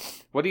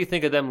 what do you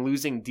think of them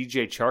losing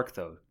DJ Chark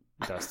though,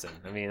 Dustin?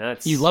 I mean,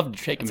 you love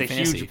to take him. It's a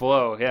huge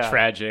blow. Yeah,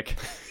 tragic.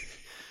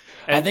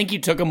 And I think you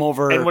took him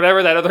over... And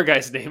whatever that other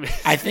guy's name is.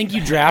 I think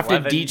you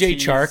drafted DJ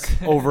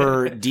Chark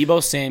over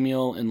Deebo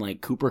Samuel and like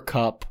Cooper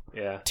Kupp,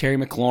 Terry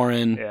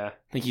McLaurin. Yeah.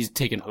 I think he's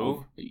taking...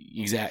 Who?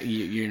 Exactly.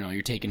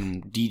 You're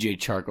taking DJ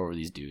Chark over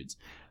these dudes.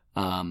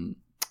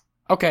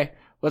 Okay.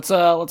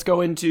 Let's go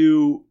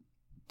into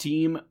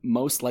team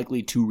most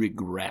likely to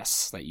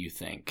regress that you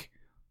think.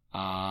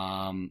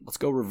 Let's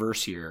go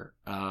reverse here.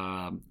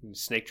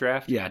 Snake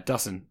draft? Yeah,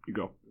 Dustin, you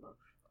go.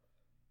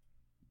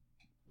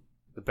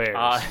 The Bears.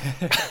 I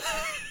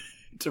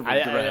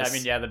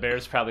mean, the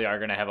Bears probably are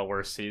going to have a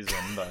worse season,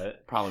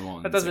 but probably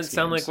won't. That doesn't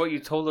sound like what you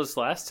told us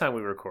last time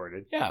we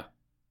recorded. Yeah,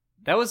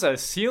 that was a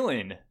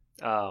ceiling.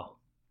 Oh,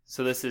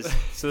 so this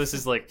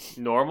is like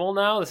normal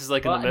now. This is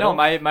like in the middle.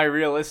 No, my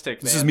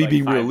realistic. This is me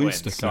being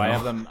realistic. Wins, so I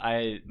have them.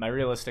 My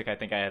realistic. I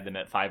think I had them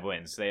at 5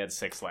 wins. They had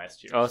 6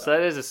 last year. Oh, so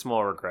that is a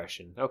small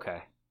regression.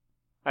 Okay.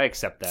 I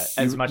accept that.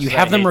 As much as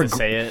I hate to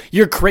say it.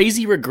 Your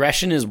crazy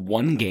regression is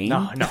one game?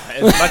 No.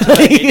 As much as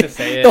I hate to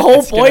say it. The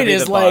whole point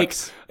is like,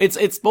 it's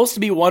supposed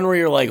to be one where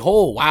you're like,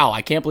 oh, wow,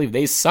 I can't believe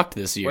they sucked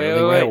this year.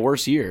 They had a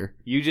worse year.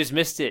 You just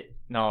missed it.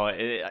 No,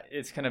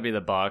 it's going to be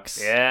the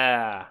Bucs.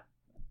 Yeah.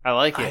 I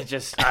like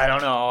it. I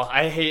don't know.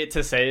 I hate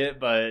to say it,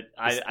 but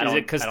I don't. Is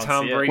it because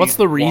Tom Brady? What's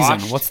the reason?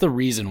 What's the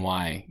reason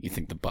why you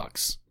think the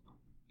Bucs?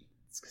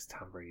 It's because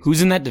Tom Brady.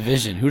 Who's in that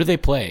division? Who do they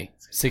play?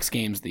 6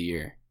 games of the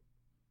year.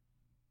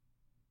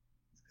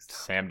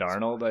 Sam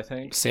Darnold, I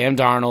think. Sam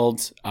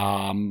Darnold,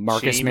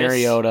 Marcus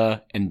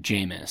Mariota, and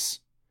Jameis.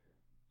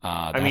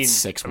 That's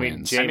 6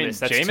 wins.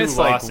 Jameis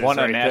like won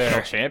a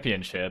national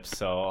championship,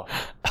 so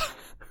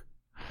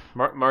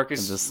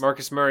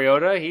Marcus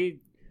Mariota,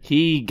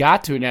 he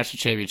got to a national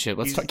championship.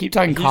 Let's keep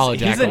talking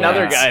college. He's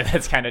another guy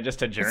that's kind of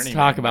just a journeyman. Let's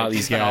talk about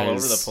these guys all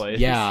over the place.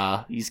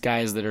 Yeah, these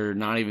guys that are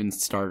not even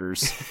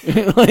starters.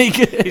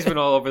 He's been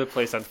all over the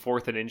place on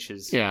 4th and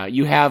inches. Yeah,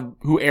 you have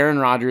who Aaron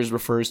Rodgers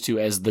refers to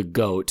as the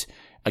GOAT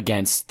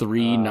against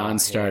 3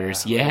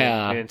 non-starters.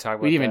 Yeah. We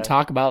didn't even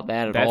talk about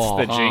that at all.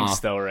 That's the jinx,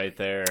 though, right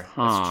there.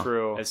 That's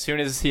true. As soon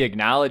as he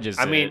acknowledges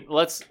it. I mean,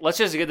 let's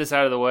just get this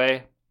out of the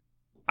way.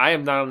 I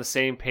am not on the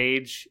same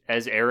page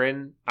as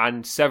Aaron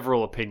on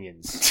several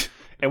opinions.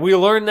 And we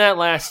learned that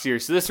last year,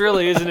 so this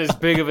really isn't as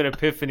big of an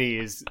epiphany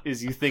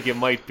as you think it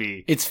might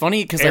be. It's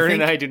funny because Aaron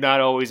and I do not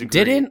always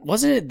agree.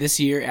 Wasn't it this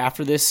year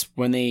after this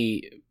when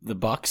the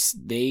Bucs,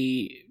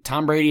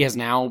 Tom Brady has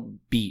now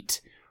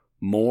beat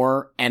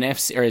more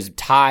NFC, or has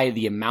tied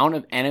the amount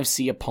of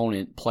NFC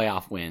opponent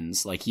playoff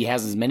wins. Like he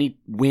has as many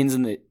wins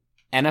in the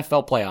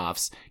NFL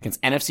playoffs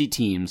against NFC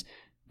teams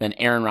than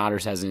Aaron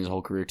Rodgers has in his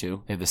whole career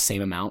too. They have the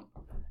same amount.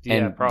 Yeah,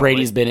 and probably.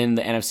 Brady's been in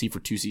the NFC for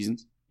 2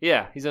 seasons.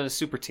 Yeah, he's on a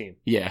super team.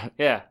 Yeah.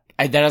 Yeah.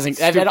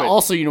 That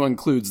also,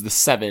 includes the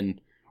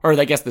 7 or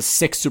I guess the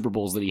 6 Super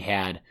Bowls that he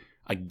had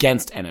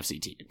against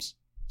NFC teams.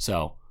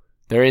 So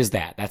there is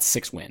that. That's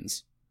 6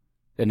 wins.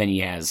 And then he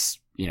has,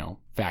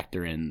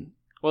 factor in.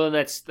 Well, then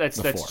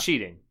that's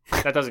cheating.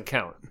 That doesn't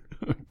count.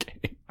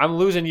 Okay. I'm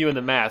losing you in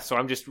the math, so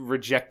I'm just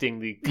rejecting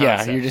the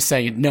concept. Yeah, you're just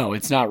saying, no,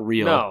 it's not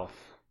real. No.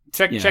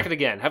 Check it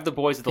again. Have the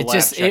boys at the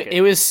lab check it.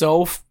 It was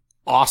so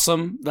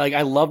awesome. Like,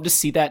 I love to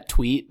see that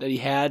tweet that he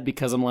had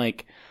because I'm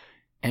like,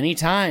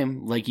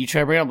 anytime, like, you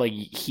try to bring up, like,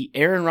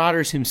 Aaron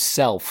Rodgers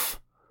himself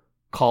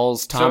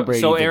calls Tom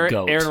Brady the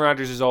GOAT. Aaron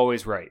Rodgers is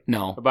always right.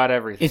 No. About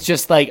everything. It's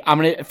just like,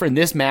 for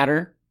this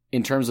matter,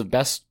 in terms of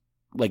best,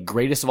 like,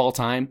 greatest of all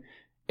time,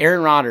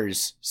 Aaron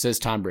Rodgers says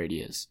Tom Brady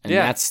is. And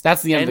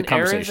that's the end of the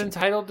conversation. Aaron's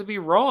entitled to be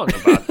wrong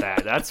about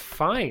that. That's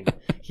fine.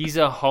 He's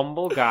a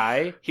humble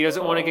guy. He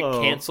doesn't want to get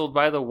canceled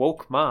by the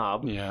woke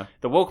mob. Yeah.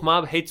 The woke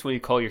mob hates when you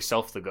call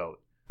yourself the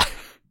GOAT.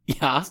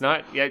 Yeah. It's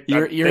not. Yeah,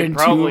 you're in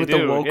tune with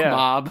the woke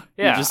mob.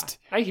 Yeah.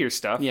 I hear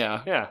stuff.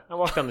 Yeah. Yeah. I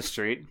walk down the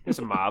street. There's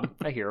a mob.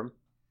 I hear them.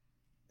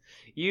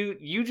 You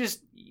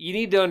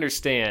need to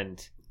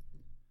understand.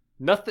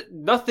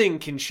 Nothing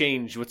can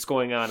change what's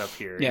going on up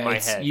here in my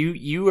head.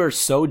 You are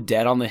so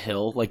dead on the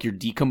hill, like you're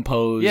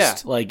decomposed. Yeah.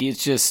 Like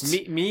it's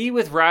just me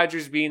with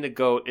Rodgers being the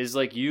GOAT is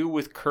like you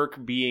with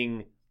Kirk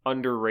being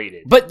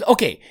underrated. But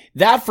okay,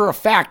 that for a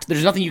fact,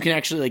 there's nothing you can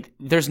actually like.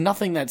 There's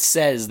nothing that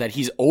says that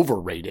he's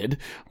overrated.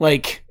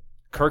 Like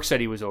Kirk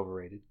said he was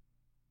overrated.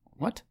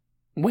 What?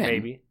 When?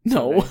 Maybe.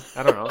 No.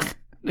 I don't know.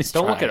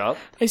 Don't look it up.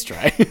 Nice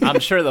try. I'm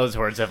sure those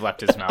words have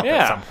left his mouth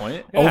at some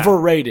point. Yeah.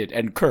 Overrated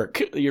and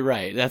Kirk. You're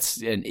right.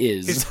 That's an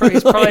is. He's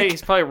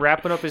probably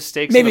wrapping up his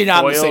steaks. Maybe in the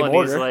not foil, in the same and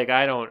order. He's like,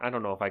 I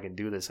don't know if I can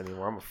do this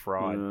anymore. I'm a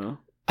fraud.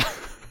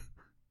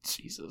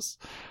 Jesus.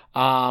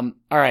 All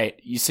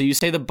right. So you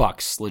say the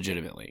Bucs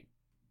legitimately.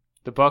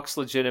 The Bucs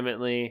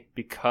legitimately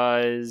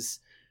because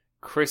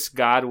Chris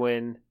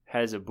Godwin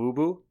has a boo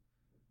boo,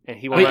 and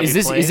he won't. Is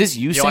this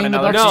you saying the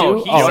Bucs no, too?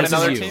 You want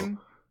another team?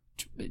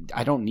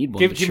 I don't need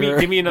one.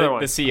 Give me another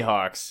one. The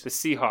Seahawks. The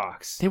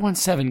Seahawks. They won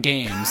 7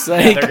 games.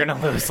 Like, they're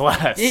gonna lose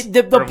less.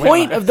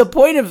 The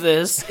point of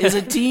this is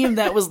a team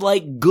that was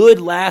like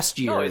good last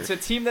year. No, it's a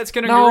team that's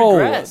gonna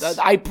regress.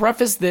 I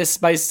preface this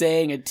by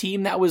saying a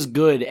team that was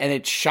good, and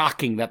it's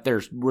shocking that they're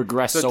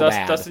regressed so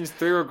bad. Dustin's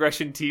 3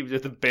 regression teams are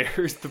the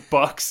Bears, the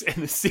Bucs,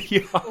 and the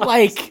Seahawks.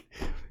 Like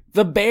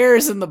the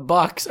Bears and the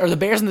Bucs, or the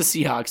Bears and the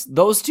Seahawks.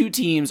 Those 2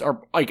 teams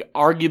are like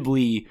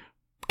arguably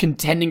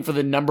contending for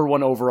the number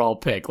 1 overall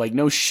pick. Like,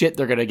 no shit,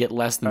 they're going to get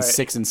less than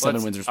 6 and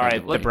 7 wins respectively.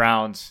 All right, the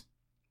Browns.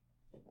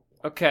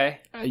 Okay.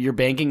 You're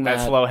banking that.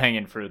 That's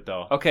low-hanging fruit,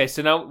 though. Okay,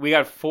 so now we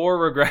got 4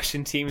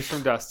 regression teams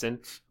from Dustin,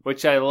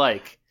 which I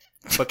like.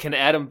 But can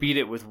Adam beat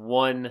it with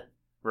 1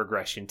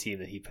 regression team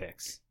that he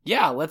picks?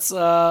 Yeah, let's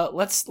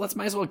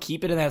might as well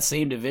keep it in that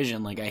same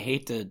division. Like, I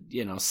hate to,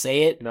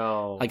 say it.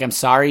 No. Like, I'm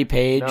sorry,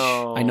 Paige.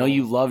 No. I know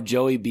you love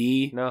Joey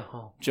B.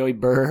 No. Joey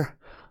Burr.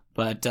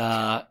 But,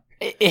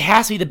 it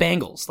has to be the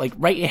Bengals. Like,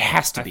 right? It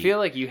has to be. I feel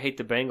like you hate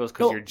the Bengals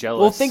because you're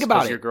jealous. Well, think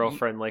about it. Your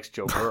girlfriend likes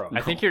Joe Burrow.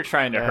 I think you're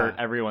trying to hurt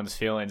everyone's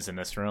feelings in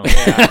this room.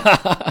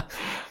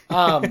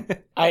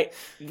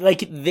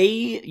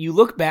 You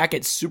look back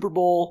at Super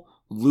Bowl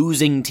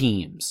losing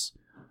teams.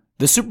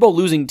 The Super Bowl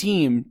losing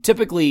team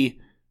typically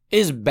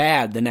is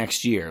bad the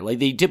next year. Like,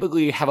 they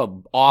typically have a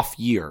off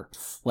year.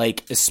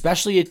 Like,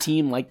 especially a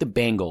team like the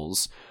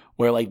Bengals,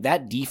 where like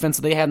that defense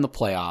that they had in the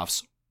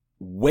playoffs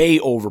way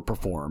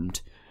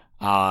overperformed.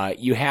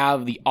 You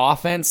have the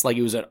offense, like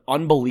it was an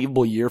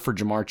unbelievable year for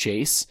Jamar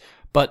Chase,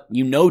 but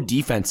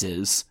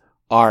defenses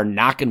are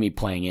not going to be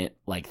playing it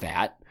like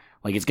that.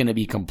 Like it's going to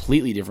be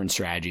completely different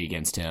strategy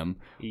against him.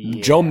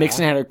 Yeah. Joe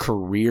Mixon had a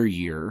career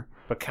year.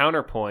 But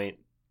counterpoint,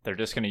 they're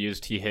just going to use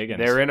T. Higgins.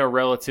 They're in a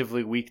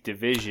relatively weak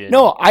division.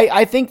 No,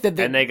 I think that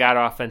and they got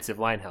offensive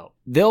line help.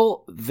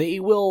 They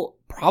will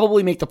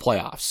probably make the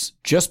playoffs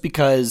just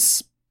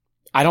because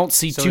I don't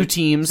see 2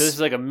 teams. So this is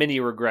like a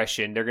mini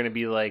regression. They're going to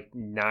be like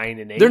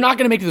 9-8. They're not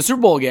going to make it to the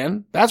Super Bowl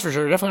again. That's for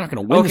sure. They're definitely not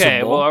going to win the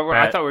Super Bowl. Okay, well,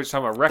 I thought we were just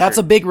talking about record. That's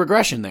a big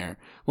regression there.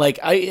 Like,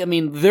 I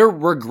mean, their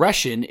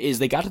regression is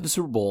they got to the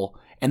Super Bowl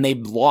and they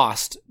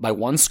lost by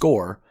 1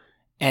 score,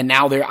 and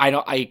now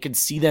I could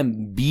see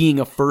them being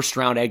a first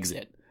round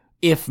exit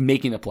if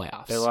making the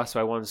playoffs. They lost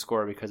by 1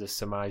 score because of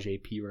Samaj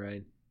AP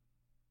Ryan.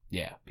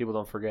 Yeah, people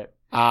don't forget.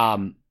 Yeah,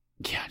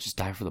 just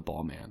die for the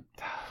ball, man.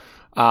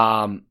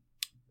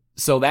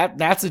 So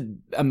that's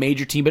a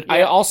major team, but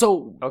I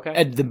also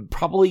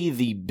probably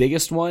the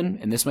biggest one,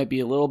 and this might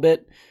be a little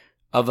bit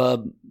of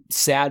a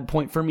sad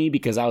point for me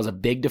because I was a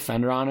big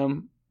defender on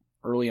them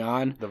early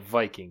on. The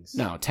Vikings.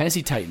 No,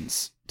 Tennessee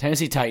Titans.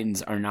 Tennessee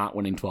Titans are not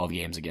winning 12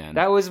 games again.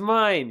 That was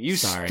mine. You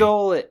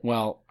stole it.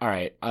 Well, all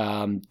right.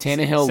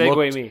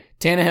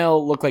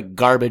 Tannehill looked like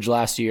garbage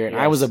last year, and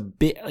I was a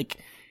bit like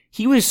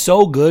he was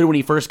so good when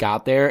he first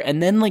got there,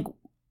 and then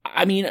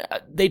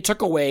they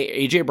took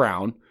away AJ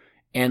Brown.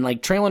 And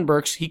like Traylon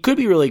Burks, he could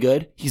be really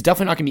good. He's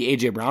definitely not going to be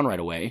A.J. Brown right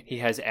away. He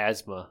has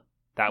asthma.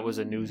 That was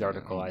a news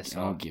article I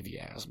saw. I'll give you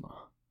asthma.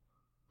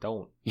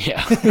 don't.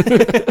 Yeah.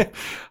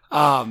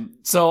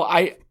 So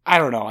I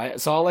don't know.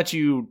 So I'll let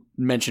you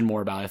mention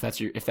more about it if that's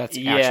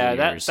actually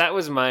yours. that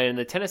was mine.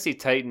 The Tennessee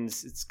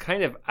Titans. It's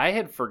kind of, I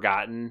had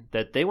forgotten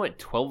that they went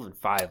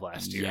 12-5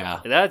 last year. Yeah,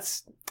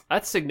 that's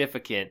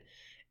significant.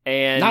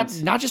 And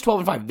not just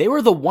 12-5. They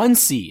were the 1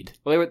 seed.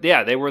 Well,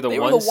 they were the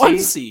one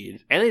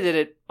seed, and they did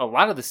it a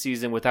lot of the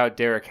season without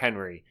Derrick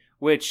Henry,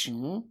 which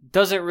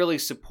doesn't really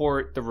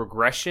support the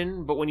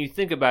regression. But when you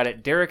think about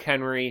it, Derrick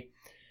Henry,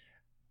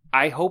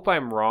 I hope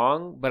I'm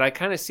wrong, but I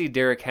kind of see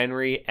Derrick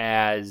Henry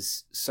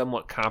as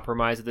somewhat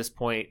compromised at this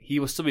point. He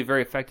will still be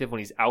very effective when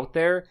he's out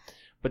there,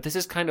 but this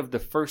is kind of the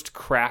first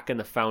crack in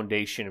the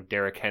foundation of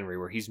Derrick Henry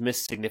where he's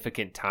missed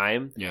significant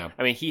time. Yeah.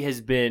 I mean, he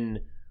has been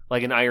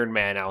like an Iron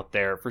Man out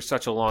there for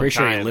such a long time. Pretty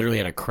sure he literally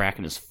had a crack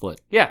in his foot.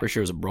 Yeah. Pretty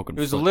sure it was a broken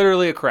foot. It was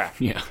literally a crack.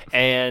 Yeah.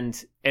 And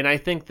I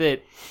think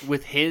that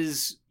with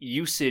his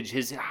usage,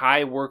 his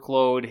high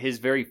workload, his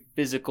very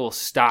physical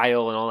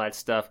style and all that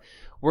stuff,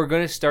 we're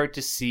going to start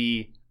to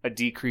see a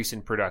decrease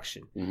in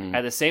production. Mm-hmm.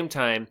 At the same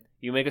time,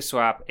 you make a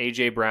swap,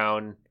 A.J.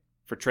 Brown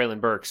for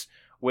Treylon Burks,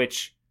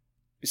 which,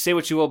 say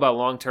what you will about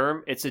long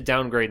term, it's a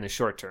downgrade in the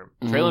short term.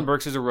 Mm-hmm. Treylon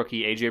Burks is a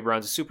rookie, A.J.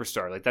 Brown's a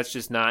superstar. Like, that's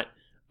just not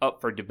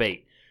up for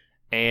debate.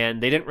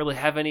 And they don't really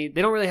have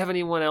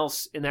anyone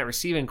else in that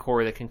receiving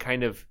core that can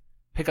kind of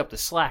pick up the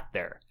slack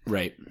there.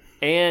 Right.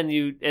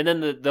 And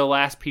then the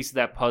last piece of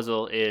that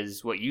puzzle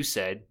is what you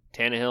said.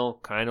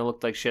 Tannehill kind of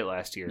looked like shit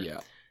last year. Yeah.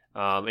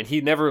 And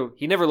he never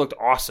looked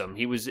awesome.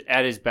 He was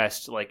at his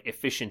best, like,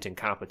 efficient and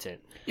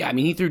competent. Yeah, I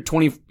mean, he threw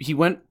 20. He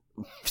went,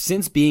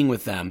 since being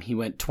with them, he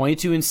went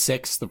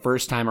 22-6 the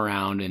first time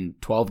around in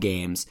 12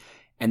 games,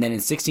 and then in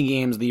 16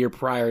 games the year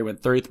prior he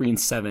went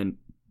 33-7,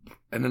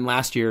 and then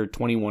last year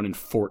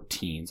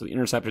 21-14. So the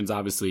interceptions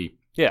obviously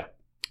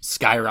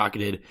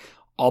skyrocketed.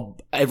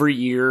 Every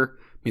year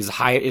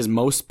his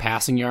most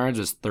passing yards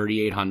was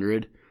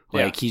 3,800.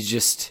 Like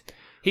he's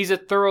a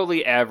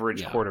thoroughly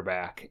average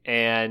quarterback,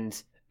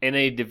 and in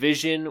a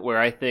division where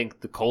I think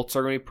the Colts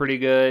are going to be pretty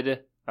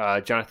good,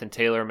 Jonathan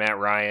Taylor, Matt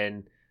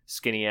Ryan,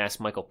 skinny-ass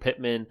Michael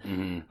Pittman.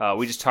 Mm-hmm.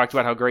 We just talked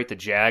about how great the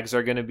Jags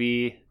are going to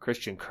be.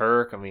 Christian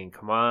Kirk, I mean,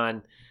 come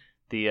on.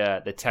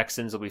 The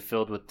Texans will be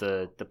filled with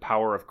the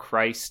power of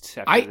Christ.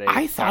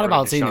 I thought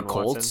about saying the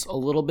Colts a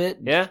little bit.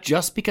 Yeah.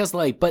 Just because,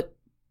 but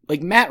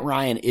Matt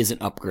Ryan is an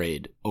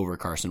upgrade over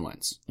Carson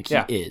Wentz. He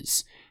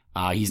is.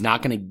 He's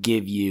not going to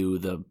give you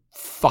the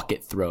fuck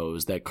it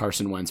throws that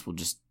Carson Wentz will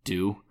just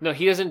do. No,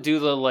 he doesn't do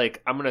the,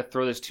 I'm going to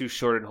throw this too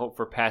short and hope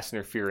for pass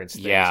interference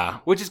things. Yeah.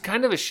 Which is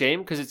kind of a shame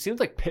because it seems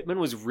like Pittman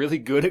was really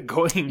good at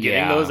going and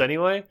getting those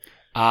anyway.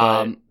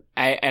 Jonathan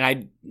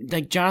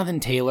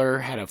Taylor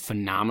had a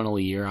phenomenal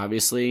year,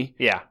 obviously.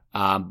 Yeah.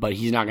 But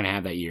he's not going to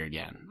have that year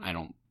again, I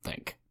don't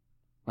think.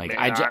 I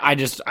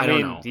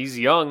don't know. He's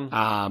young.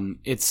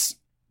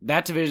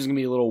 That division is going to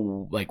be a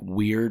little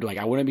weird.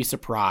 I wouldn't be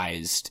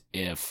surprised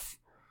if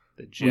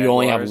we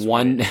only have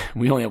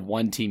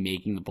one team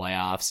making the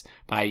playoffs.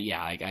 But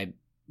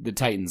the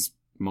Titans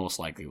most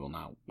likely will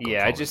not.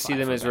 Yeah, I just see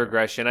them as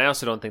regression. I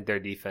also don't think their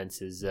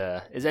defense is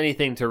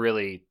anything to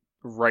really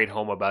write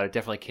home about. It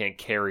definitely can't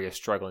carry a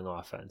struggling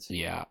offense.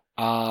 Yeah.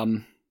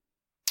 I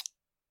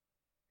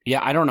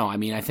don't know. I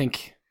mean, I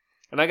think.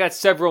 And I got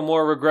several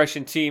more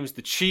regression teams: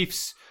 the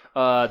Chiefs,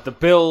 the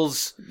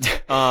Bills.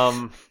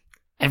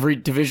 Every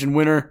division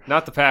winner.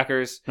 Not the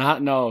Packers. They're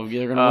gonna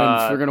win.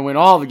 We're gonna win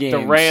all the games.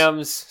 The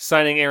Rams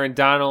signing Aaron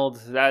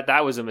Donald.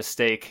 That was a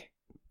mistake.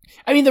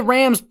 I mean, the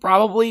Rams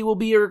probably will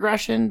be a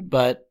regression,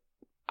 but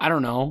I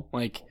don't know.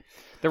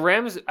 The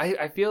Rams.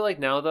 I feel like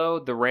now though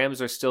the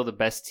Rams are still the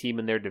best team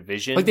in their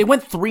division. They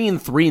went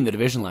 3-3 in the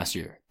division last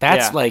year.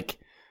 That's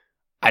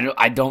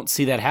I don't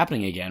see that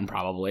happening again.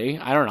 Probably.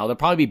 I don't know. They'll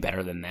probably be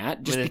better than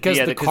that. Just because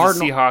the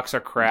Seahawks are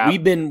crap.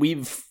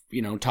 We've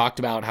talked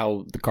about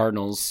how the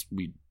Cardinals.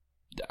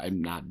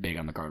 I'm not big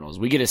on the Cardinals.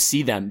 We get to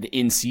see them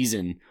in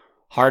season.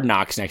 Hard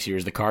Knocks next year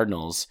is the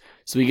Cardinals.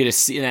 So we get to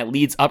see, and that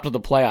leads up to the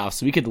playoffs.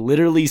 So we could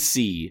literally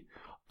see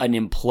an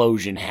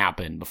implosion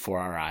happen before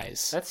our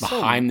eyes. That's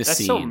behind the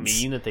scenes. That's so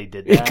mean that they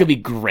did that. It could be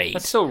great.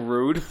 That's so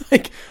rude.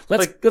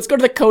 Let's go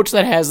to the coach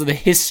that has the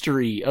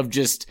history of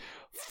just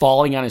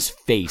falling on his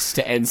face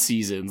to end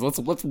seasons.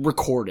 Let's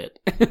record it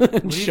and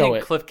what do you show think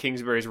it. Cliff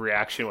Kingsbury's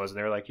reaction was, and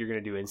they're like, "You're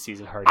going to do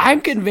in-season Hard Knocks." I'm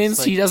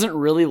convinced he doesn't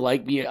really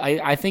like me.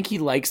 I think he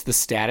likes the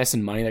status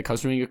and money that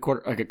comes from being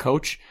a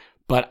coach,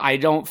 but I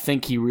don't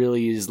think he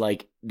really is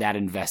that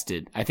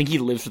invested. I think he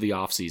lives for the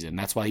off season.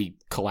 That's why he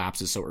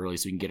collapses so early,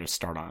 so he can get a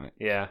start on it.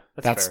 Yeah,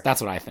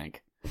 that's what I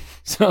think.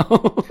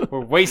 So we're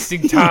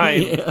wasting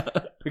time. Yeah.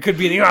 We could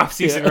be in the off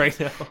season right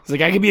now. It's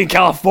I could be in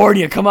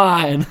California. Come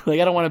on, I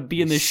don't want to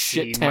be in this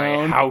shit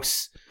town. My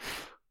house.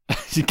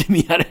 Get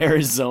me out of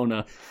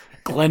Arizona.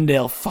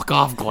 Glendale, fuck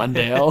off,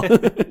 Glendale.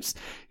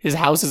 His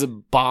house is a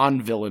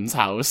Bond villain's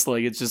house.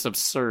 It's just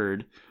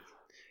absurd.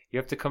 You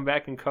have to come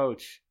back and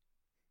coach.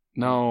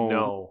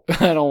 No.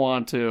 I don't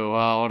want to.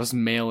 I'll just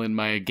mail in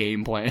my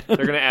game plan. They're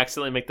going to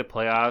accidentally make the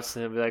playoffs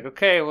and they'll be like,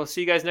 okay, we'll see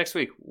you guys next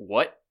week.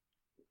 What?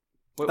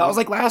 That was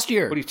like last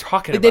year. What are you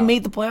talking about? They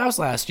made the playoffs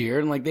last year,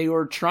 and like they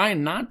were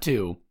trying not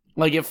to.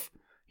 Like if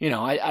I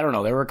don't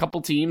know, there were a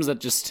couple teams that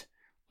just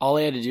all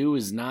they had to do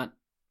was not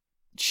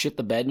shit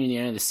the bed near the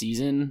end of the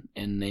season,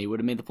 and they would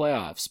have made the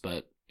playoffs.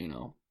 But I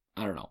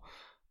don't know.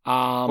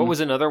 What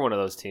was another one of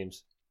those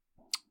teams?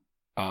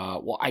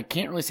 Well, I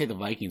can't really say the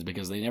Vikings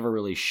because they never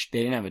really they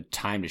didn't have a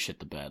time to shit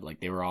the bed.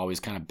 Like they were always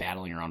kind of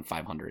battling around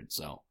 500,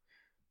 so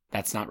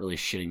that's not really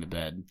shitting the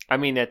bed. I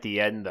mean, at the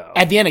end though,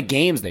 at the end of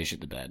games they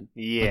shit the bed.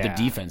 Yeah, but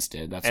the defense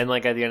did. That's and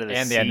like at the end of the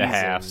season, the end of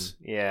halves.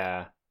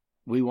 Yeah,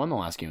 we won the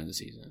last game of the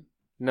season.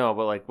 No,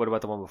 but like, what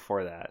about the one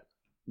before that?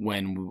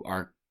 When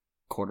our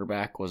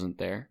quarterback wasn't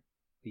there.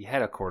 You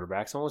had a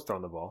quarterback. Someone was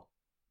throwing the ball.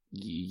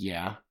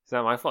 Yeah, it's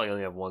not my fault. You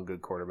only have one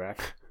good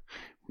quarterback.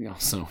 We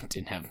also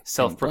didn't have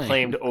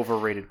self-proclaimed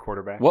overrated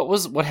quarterback.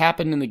 What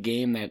happened in the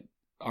game that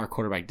our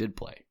quarterback did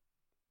play?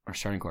 Our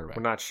starting quarterback.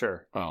 We're not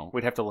sure. Oh,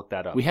 we'd have to look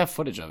that up. We have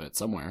footage of it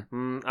somewhere.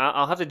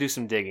 I'll have to do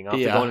some digging. I'll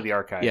have to go into the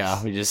archives.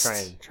 Yeah, we just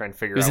try and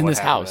figure out. It was in what this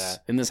house.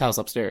 That. In this house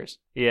upstairs.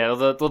 Yeah,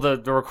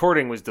 the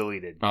recording was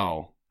deleted.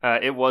 Oh,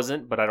 it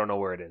wasn't, but I don't know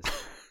where it is.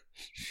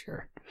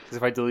 Sure. Because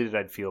if I deleted it,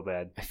 I'd feel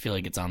bad. I feel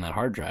like it's on that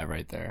hard drive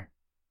right there.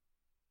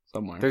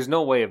 Somewhere. There's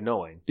no way of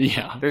knowing.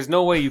 Yeah. There's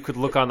no way you could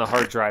look on the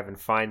hard drive and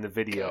find the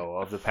video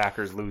of the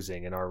Packers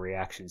losing and our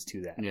reactions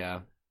to that.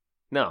 Yeah.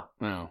 No.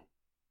 All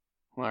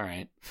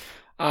right.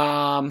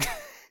 I think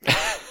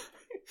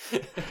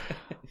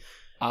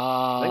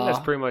that's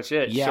pretty much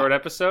it. Yeah. Short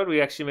episode. We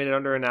actually made it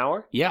under an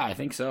hour. Yeah, I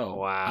think so.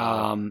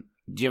 Wow.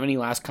 Do you have any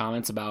last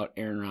comments about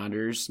Aaron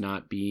Rodgers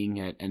not being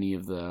at any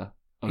of the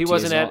OTAs? He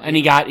wasn't at, and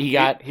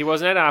he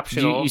wasn't at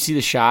optional. You see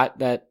the shot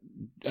that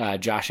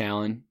Josh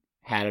Allen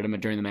had at him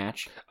during the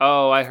match?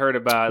 Oh, I heard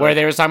about it. Where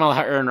they were talking about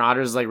how Aaron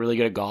Rodgers is like really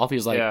good at golf.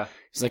 He's like,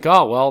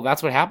 oh, well,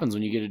 that's what happens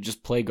when you get to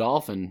just play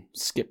golf and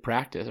skip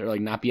practice or like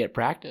not be at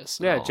practice.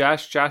 Yeah,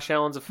 Josh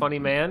Allen's a funny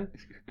man,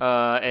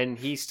 and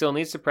he still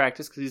needs to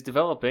practice because he's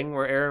developing.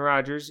 Where Aaron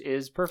Rodgers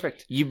is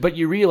perfect. But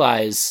you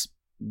realize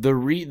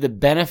the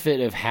benefit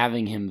of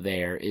having him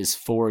there is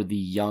for the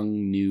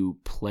young new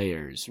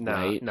players,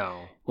 right?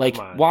 No, like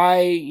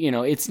why?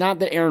 It's not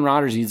that Aaron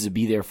Rodgers needs to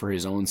be there for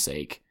his own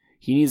sake.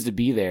 He needs to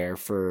be there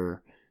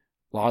for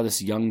a lot of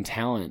this young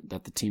talent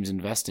that the team's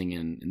investing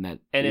in,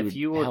 and if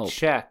you will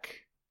check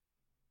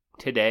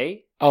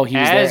today, he was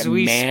as there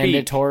we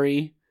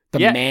mandatory.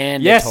 Speak.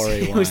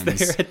 Mandatory he was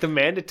there at the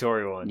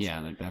mandatory ones.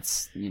 Yeah,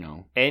 that's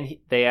And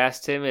they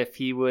asked him if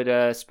he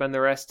would spend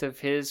the rest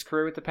of his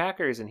career with the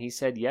Packers, and he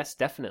said yes,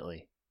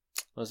 definitely.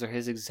 Those are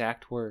his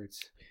exact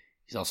words.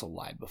 He's also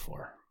lied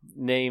before.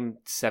 Named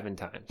 7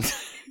 times.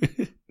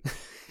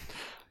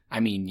 I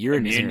mean, you're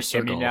in his inner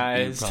circle.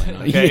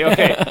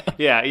 Okay.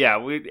 Yeah.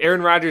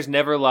 Aaron Rodgers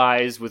never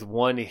lies, with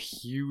one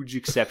huge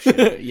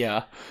exception.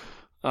 Yeah.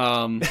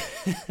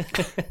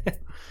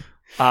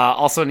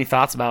 Also, any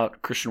thoughts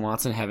about Christian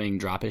Watson having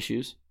drop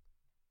issues?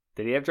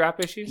 Did he have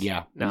drop issues?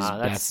 Yeah.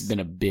 That's been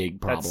a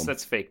big problem.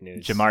 That's fake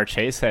news. Jamar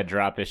Chase had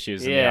drop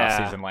issues in the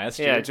offseason last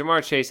year. Yeah,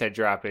 Jamar Chase had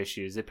drop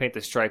issues. They paint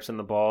the stripes on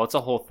the ball. It's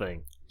a whole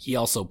thing. He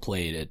also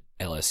played at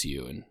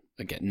LSU, and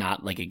again,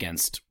 not like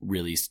against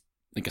really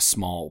like a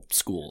small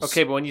schools.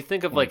 Okay, but when you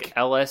think of like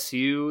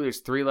LSU,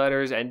 there's 3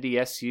 letters.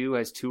 NDSU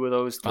has 2 of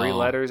those 3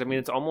 letters. I mean,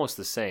 it's almost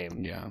the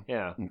same.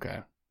 Yeah. Okay.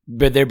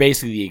 But they're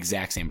basically the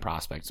exact same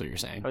prospects. What you're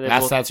saying?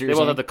 That's what you're saying. They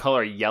both have the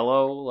color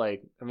yellow.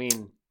 Like, I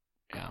mean,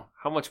 yeah.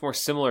 How much more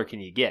similar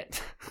can you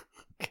get?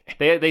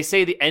 Okay. They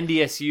say the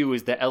NDSU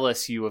is the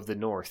LSU of the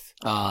North.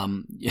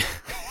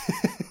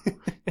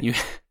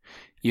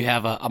 You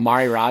have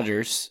Amari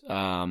Rodgers.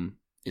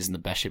 Is in the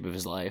best shape of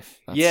his life.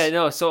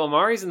 So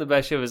Amari's in the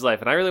best shape of his life,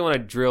 and I really want to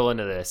drill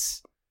into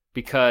this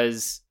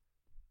because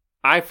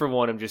I, for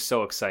one, am just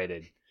so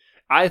excited.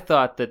 I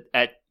thought that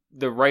at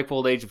the ripe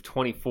old age of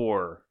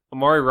 24,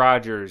 Amari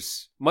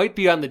Rodgers might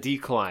be on the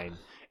decline,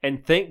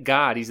 and thank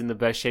God he's in the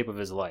best shape of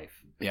his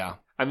life. Yeah.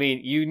 I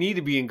mean, you need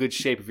to be in good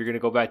shape if you're going to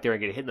go back there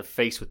and get hit in the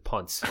face with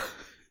punts.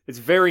 It's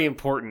very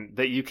important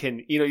that you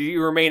can,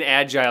 you remain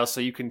agile so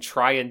you can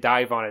try and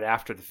dive on it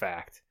after the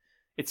fact.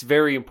 It's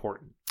very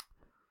important.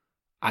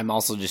 I'm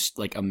also just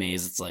like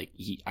amazed. It's like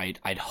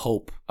I'd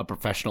hope a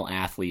professional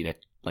athlete at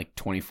like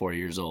 24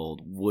 years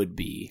old would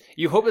be.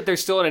 You hope that they're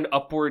still in an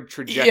upward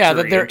trajectory. Yeah,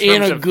 that they're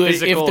in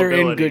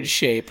good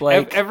shape.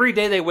 Like every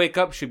day they wake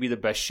up should be the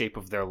best shape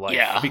of their life.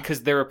 Yeah,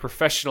 because they're a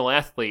professional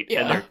athlete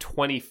and they're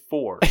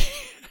 24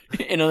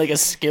 in like a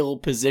skill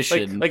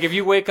position. Like if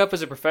you wake up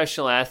as a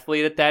professional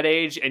athlete at that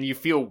age and you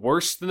feel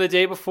worse than the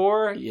day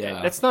before,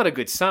 that's not a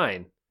good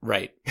sign.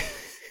 Right.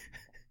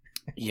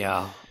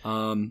 Yeah.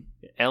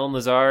 Allen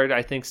Lazard,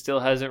 I think, still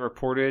hasn't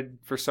reported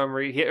for some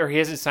reason, or he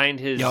hasn't signed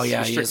his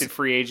restricted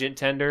free agent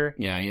tender.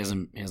 Yeah, he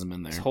hasn't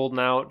been there. He's holding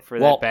out for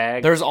that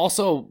bag. There's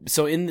also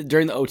during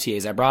the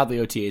OTAs, I brought the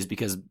OTAs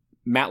because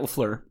Matt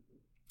LaFleur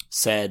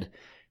said,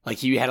 like,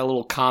 he had a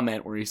little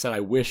comment where he said,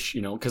 "I wish,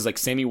 because like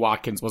Sammy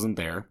Watkins wasn't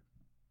there."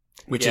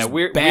 Which is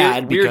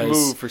bad because weird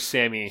move for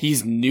Sammy.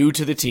 He's new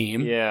to the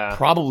team. Yeah,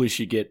 probably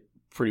should get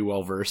pretty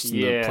well versed in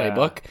the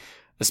playbook,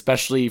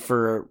 especially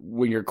for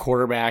when your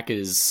quarterback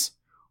is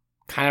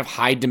kind of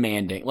high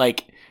demanding.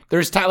 Like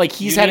there's time, like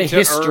he's had a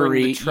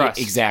history.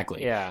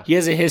 Exactly. Yeah. He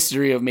has a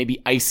history of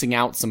maybe icing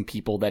out some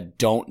people that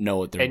don't know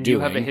what they're doing. And you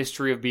have a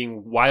history of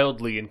being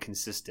wildly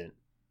inconsistent.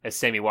 As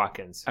Sammy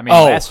Watkins. I mean,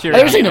 last year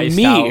I was saying to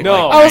me. Out,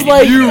 no, I was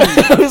like,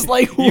 I was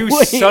like, you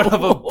son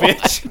of a what?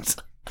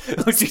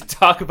 bitch. Would you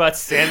talk about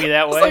Sammy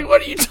that way? I was like,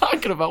 what are you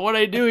talking about? What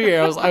did I do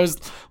here? I was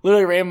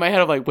literally ran in my head.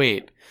 I'm like,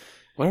 wait,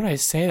 what did I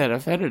say that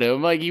offended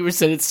him? Like you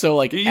said, it's so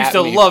like you used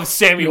to love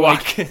Sammy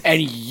Watkins,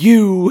 and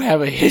you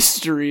have a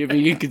history of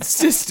being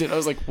inconsistent. I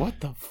was like,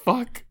 what the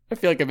fuck? I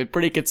feel like I've been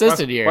pretty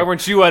consistent here. Why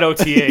weren't you at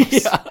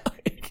OTAs? Yeah.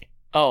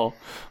 Oh,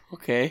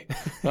 okay.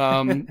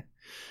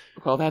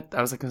 Well, I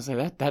was going to say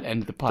that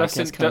ended the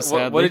podcast kind of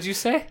sadly. What did you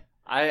say?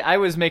 I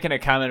was making a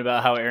comment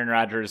about how Aaron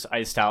Rodgers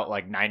iced out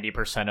like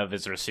 90% of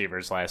his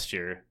receivers last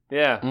year.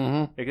 Yeah.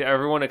 Mm-hmm.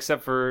 Everyone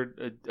except for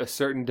a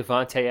certain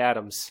Devontae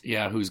Adams.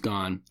 Yeah, who's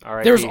gone. All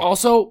right. There's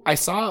also, I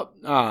saw,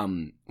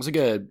 it was like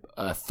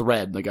a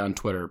thread like on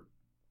Twitter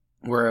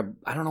where,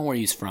 I don't know where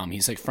he's from.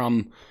 He's like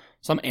from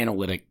some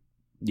analytic,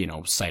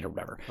 site or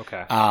whatever.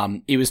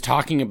 Okay. He was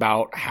talking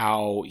about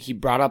how he's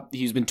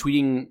been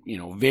tweeting,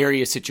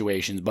 various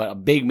situations, but a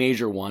big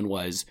major one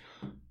was,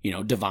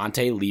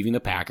 Devontae leaving the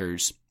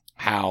Packers,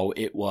 how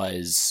it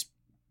was,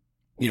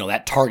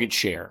 that target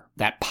share,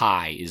 that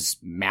pie is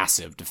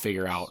massive to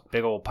figure out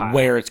big old pie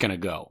where it's going to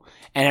go.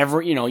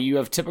 And you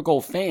have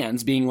typical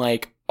fans being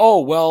like, oh,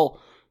 well,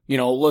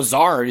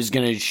 Lazard is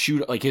going to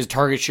shoot, like his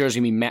target share is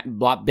going to be a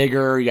lot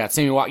bigger. You got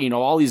Sammy Watkins,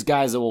 all these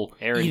guys that will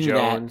Aaron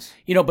Jones.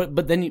 That.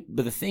 But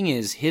the thing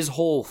is, his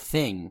whole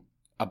thing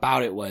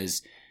about it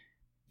was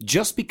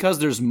just because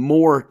there's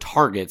more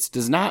targets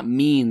does not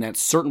mean that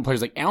certain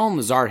players, like Allen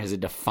Lazard, has a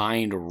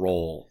defined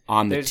role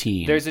on the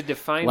team. There's a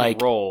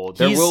defined role.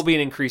 There will be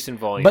an increase in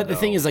volume. But the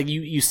thing is, like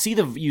you see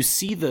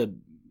the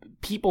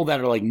people that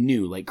are like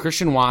new, like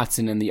Christian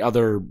Watson and the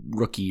other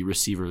rookie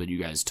receiver that you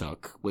guys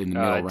took in the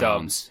middle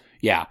rounds.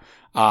 Yeah.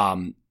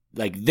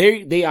 Like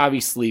they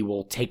obviously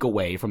will take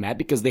away from that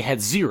because they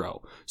had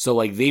zero. So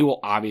like they will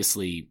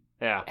obviously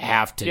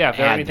have to. Yeah, if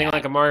they're anything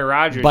like Amari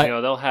Rodgers,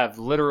 they'll have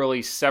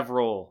literally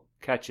several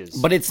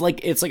catches. But it's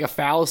like a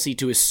fallacy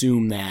to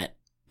assume that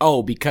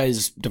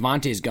because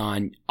Devontae's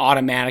gone,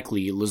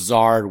 automatically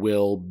Lazard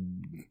will,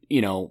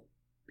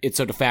 it's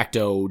a de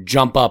facto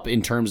jump up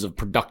in terms of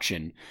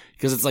production.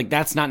 Because it's like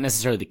that's not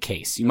necessarily the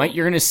case. You're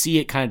going to see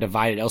it kind of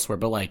divided elsewhere,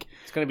 but like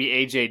it's going to be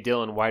AJ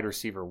Dillon, wide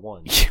receiver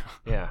 1.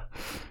 Yeah.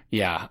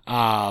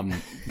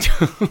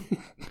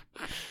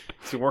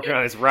 He's working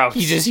on his routes.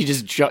 He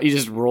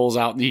just rolls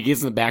out and he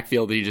gets in the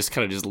backfield and he just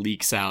kind of just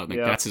leaks out. Like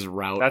that's his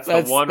route. That's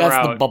the route.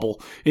 That's the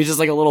bubble. It's just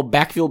like a little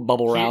backfield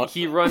bubble route.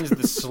 He runs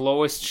the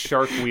slowest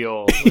shark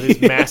wheel with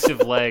his massive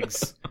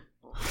legs.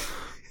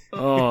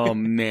 Oh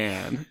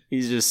man,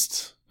 he's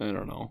just I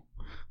don't know.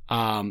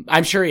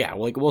 I'm sure,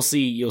 like we'll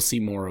see. You'll see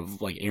more of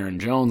like Aaron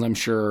Jones. I'm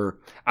sure.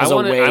 I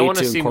want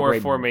to see more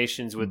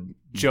formations with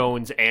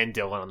Jones and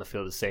Dillon on the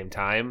field at the same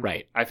time.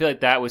 Right. I feel like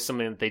that was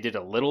something that they did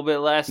a little bit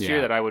last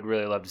year that I would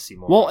really love to see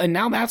more. Well, and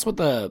now that's what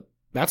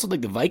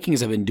like the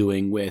Vikings have been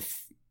doing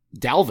with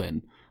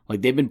Dalvin.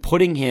 Like they've been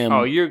putting him.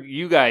 Oh,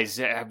 you guys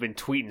have been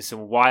tweeting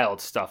some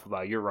wild stuff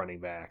about your running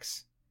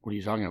backs. What are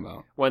you talking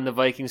about? When the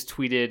Vikings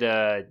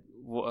tweeted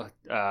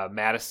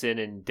Madison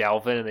and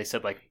Dalvin, and they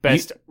said like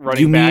best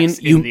running backs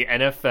in the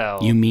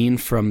NFL. You mean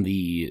from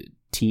the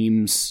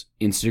team's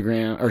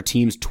Instagram or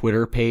team's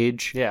Twitter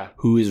page? Yeah.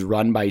 Who is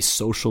run by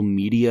social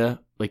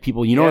media like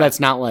people? That's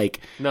not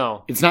like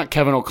it's not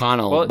Kevin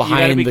O'Connell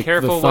behind you gotta be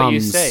careful the thumbs. What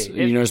you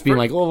say. Just being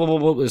like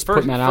just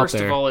putting that out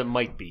there. First of all, it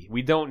might be.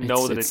 We don't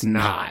know that it's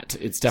not.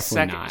 It's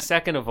definitely not.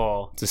 Second of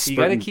all, you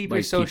got to keep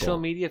your social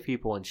media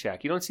people in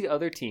check. You don't see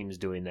other teams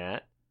doing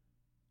that.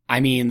 I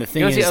mean, the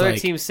thing you is, don't see other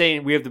teams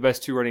saying we have the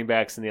best 2 running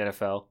backs in the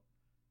NFL.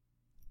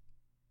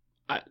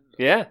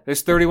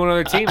 There's 31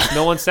 other teams.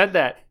 No one said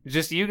that.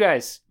 Just you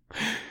guys.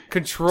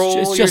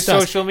 Control your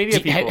social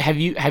media people. Have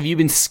you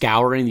been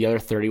scouring the other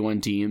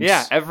 31 teams?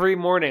 Yeah, every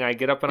morning I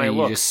get up and I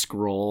look. You just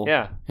scroll.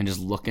 Yeah, and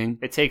just looking.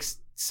 It takes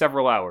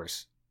several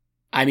hours.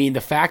 I mean, the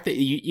fact that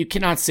you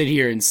cannot sit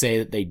here and say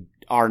that they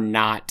are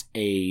not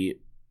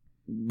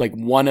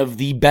one of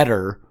the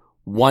better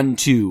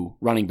 1-2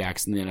 running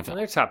backs in the NFL. Well,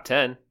 they're top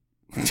 10.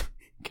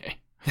 Okay.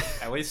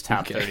 At least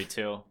top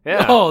 32.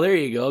 Yeah. Oh, there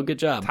you go. Good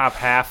job. Top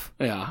half.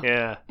 Yeah.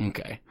 Yeah.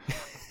 Okay.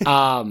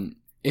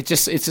 It's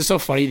just so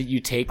funny that you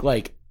take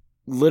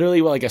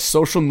literally a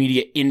social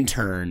media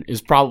intern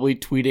is probably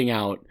tweeting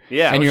out.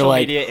 Yeah. And you're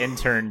like, social media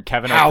intern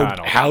Kevin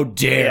O'Connell. How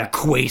dare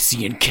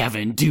Kwesi and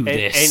Kevin do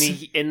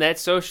this? And that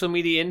social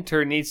media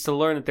intern needs to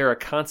learn that there are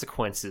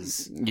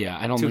consequences. Yeah,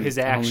 his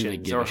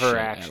actions or her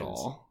actions. At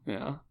all.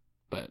 Yeah.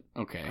 But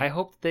okay. I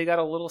hope they got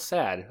a little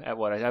sad at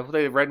what I hope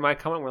they read my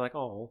comment. And were like,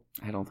 oh.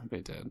 I don't think they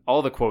did.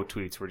 All the quote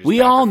tweets were just.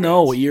 We all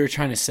know what you were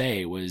trying to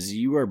say was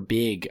you were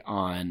big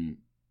on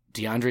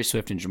DeAndre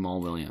Swift and Jamal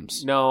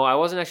Williams. No, I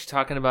wasn't actually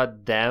talking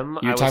about them.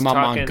 You were talking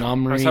about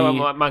Montgomery. I was talking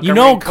about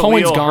Montgomery.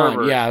 Cohen's gone.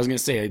 Herbert. Yeah, I was gonna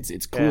say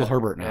it's cool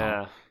Herbert now.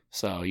 Yeah.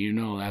 So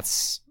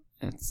that's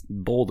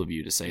bold of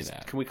you to say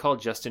that. Can we call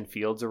Justin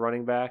Fields a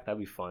running back? That'd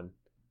be fun.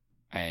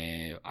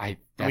 I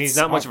mean, he's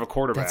not much of a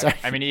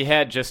quarterback. I mean, he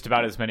had just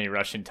about as many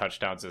rushing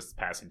touchdowns as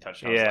passing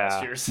touchdowns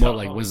last year. So.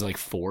 What, was it like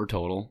 4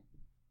 total?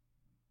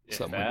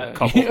 Something like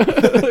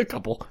that. A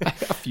couple.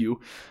 A few.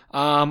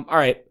 All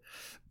right.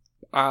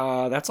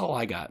 That's all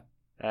I got.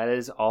 That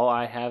is all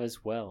I have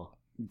as well.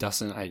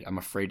 Dustin, I'm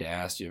afraid to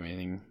ask. Do you have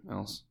anything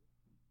else?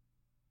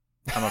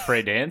 I'm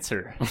afraid to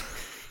answer.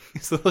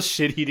 His little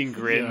shit-eating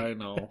grin. Yeah, I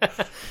know.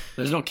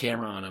 There's no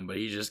camera on him, but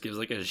he just gives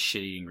like a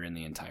shit-eating grin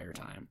the entire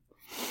time.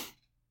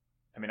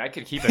 I mean, I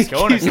could keep us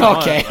going if you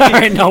want. Okay, all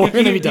right, no, we're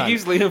going to be done. He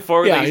keeps leaning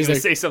forward like he's going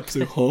to say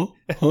something. Huh?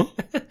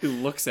 He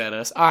looks at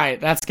us. All right,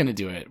 that's going to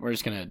do it. We're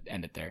just going to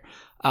end it there.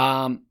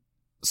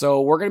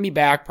 So we're going to be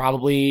back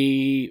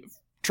probably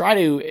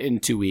in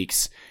 2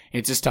 weeks.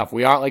 It's just tough.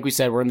 We are, like we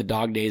said, we're in the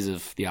dog days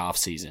of the off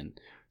season.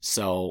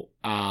 So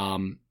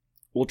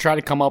we'll try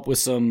to come up with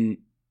some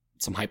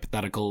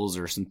hypotheticals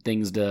or some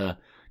things to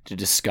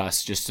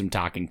discuss, just some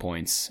talking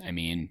points. I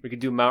mean, we could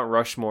do Mount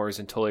Rushmores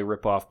and totally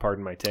rip off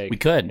Pardon My Take. We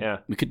could. Yeah.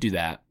 We could do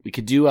that. We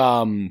could do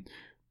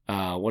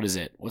what is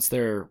it? What's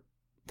their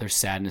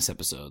sadness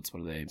episodes?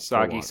 What are they?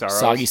 Soggy Sorrows.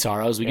 Soggy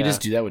Sorrows. We could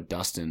just do that with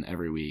Dustin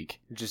every week.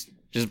 Just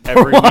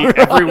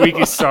every week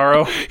is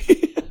sorrow.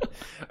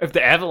 If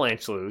the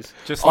Avalanche lose,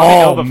 just let me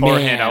know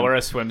beforehand. Man. I'll wear a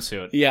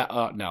swimsuit.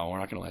 Yeah. No, we're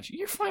not gonna let you.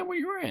 You're fine where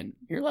you're in.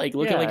 You're like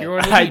looking like you're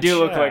on the beach. I do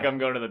look like I'm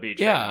going to the beach.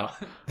 Yeah.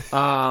 Right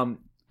now.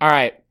 All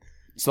right.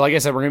 So like I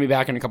said, we're gonna be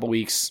back in a couple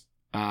weeks.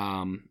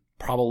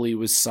 Probably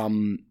with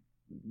some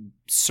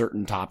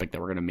certain topic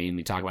that we're gonna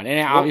mainly talk about,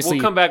 and obviously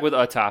we'll come back with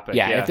a topic.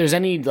 Yeah. If there's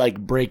any like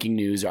breaking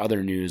news or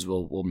other news,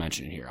 we'll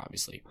mention it here,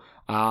 obviously.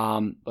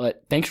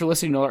 But thanks for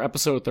listening to another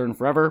episode of Third and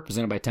Forever,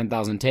 presented by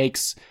 10,000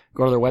 Takes.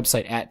 Go to their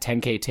website at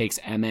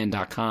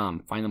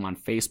 10ktakesmn.com. Find them on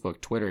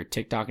Facebook, Twitter,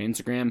 TikTok, and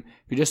Instagram.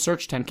 If you just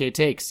search 10k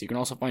takes, you can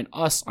also find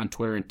us on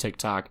Twitter and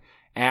TikTok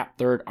at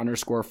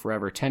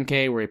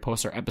third_forever10k, where we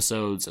post our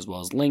episodes as well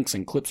as links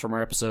and clips from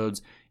our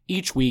episodes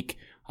each week.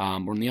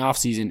 We're in the off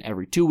season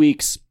every 2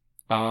 weeks,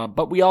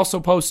 but we also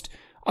post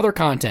other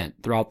content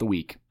throughout the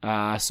week.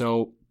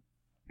 So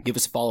give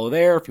us a follow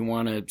there if you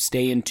want to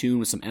stay in tune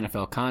with some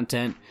NFL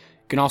content.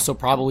 You can also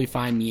probably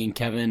find me and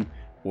Kevin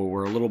where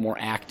we're a little more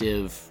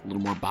active, a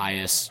little more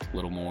biased, a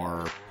little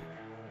more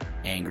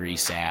angry,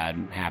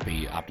 sad,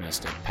 happy,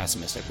 optimistic,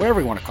 pessimistic, whatever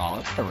you want to call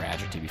it, whatever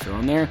adjective you throw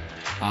in there.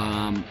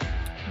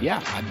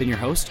 Yeah, I've been your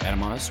host,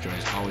 Adam Oz, joined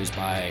as always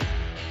by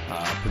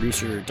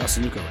producer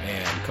Dustin Nuko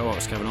and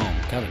co-host Kevin Holm.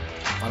 Kevin,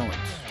 final words.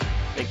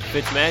 Thank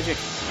you,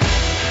 Fitzmagic.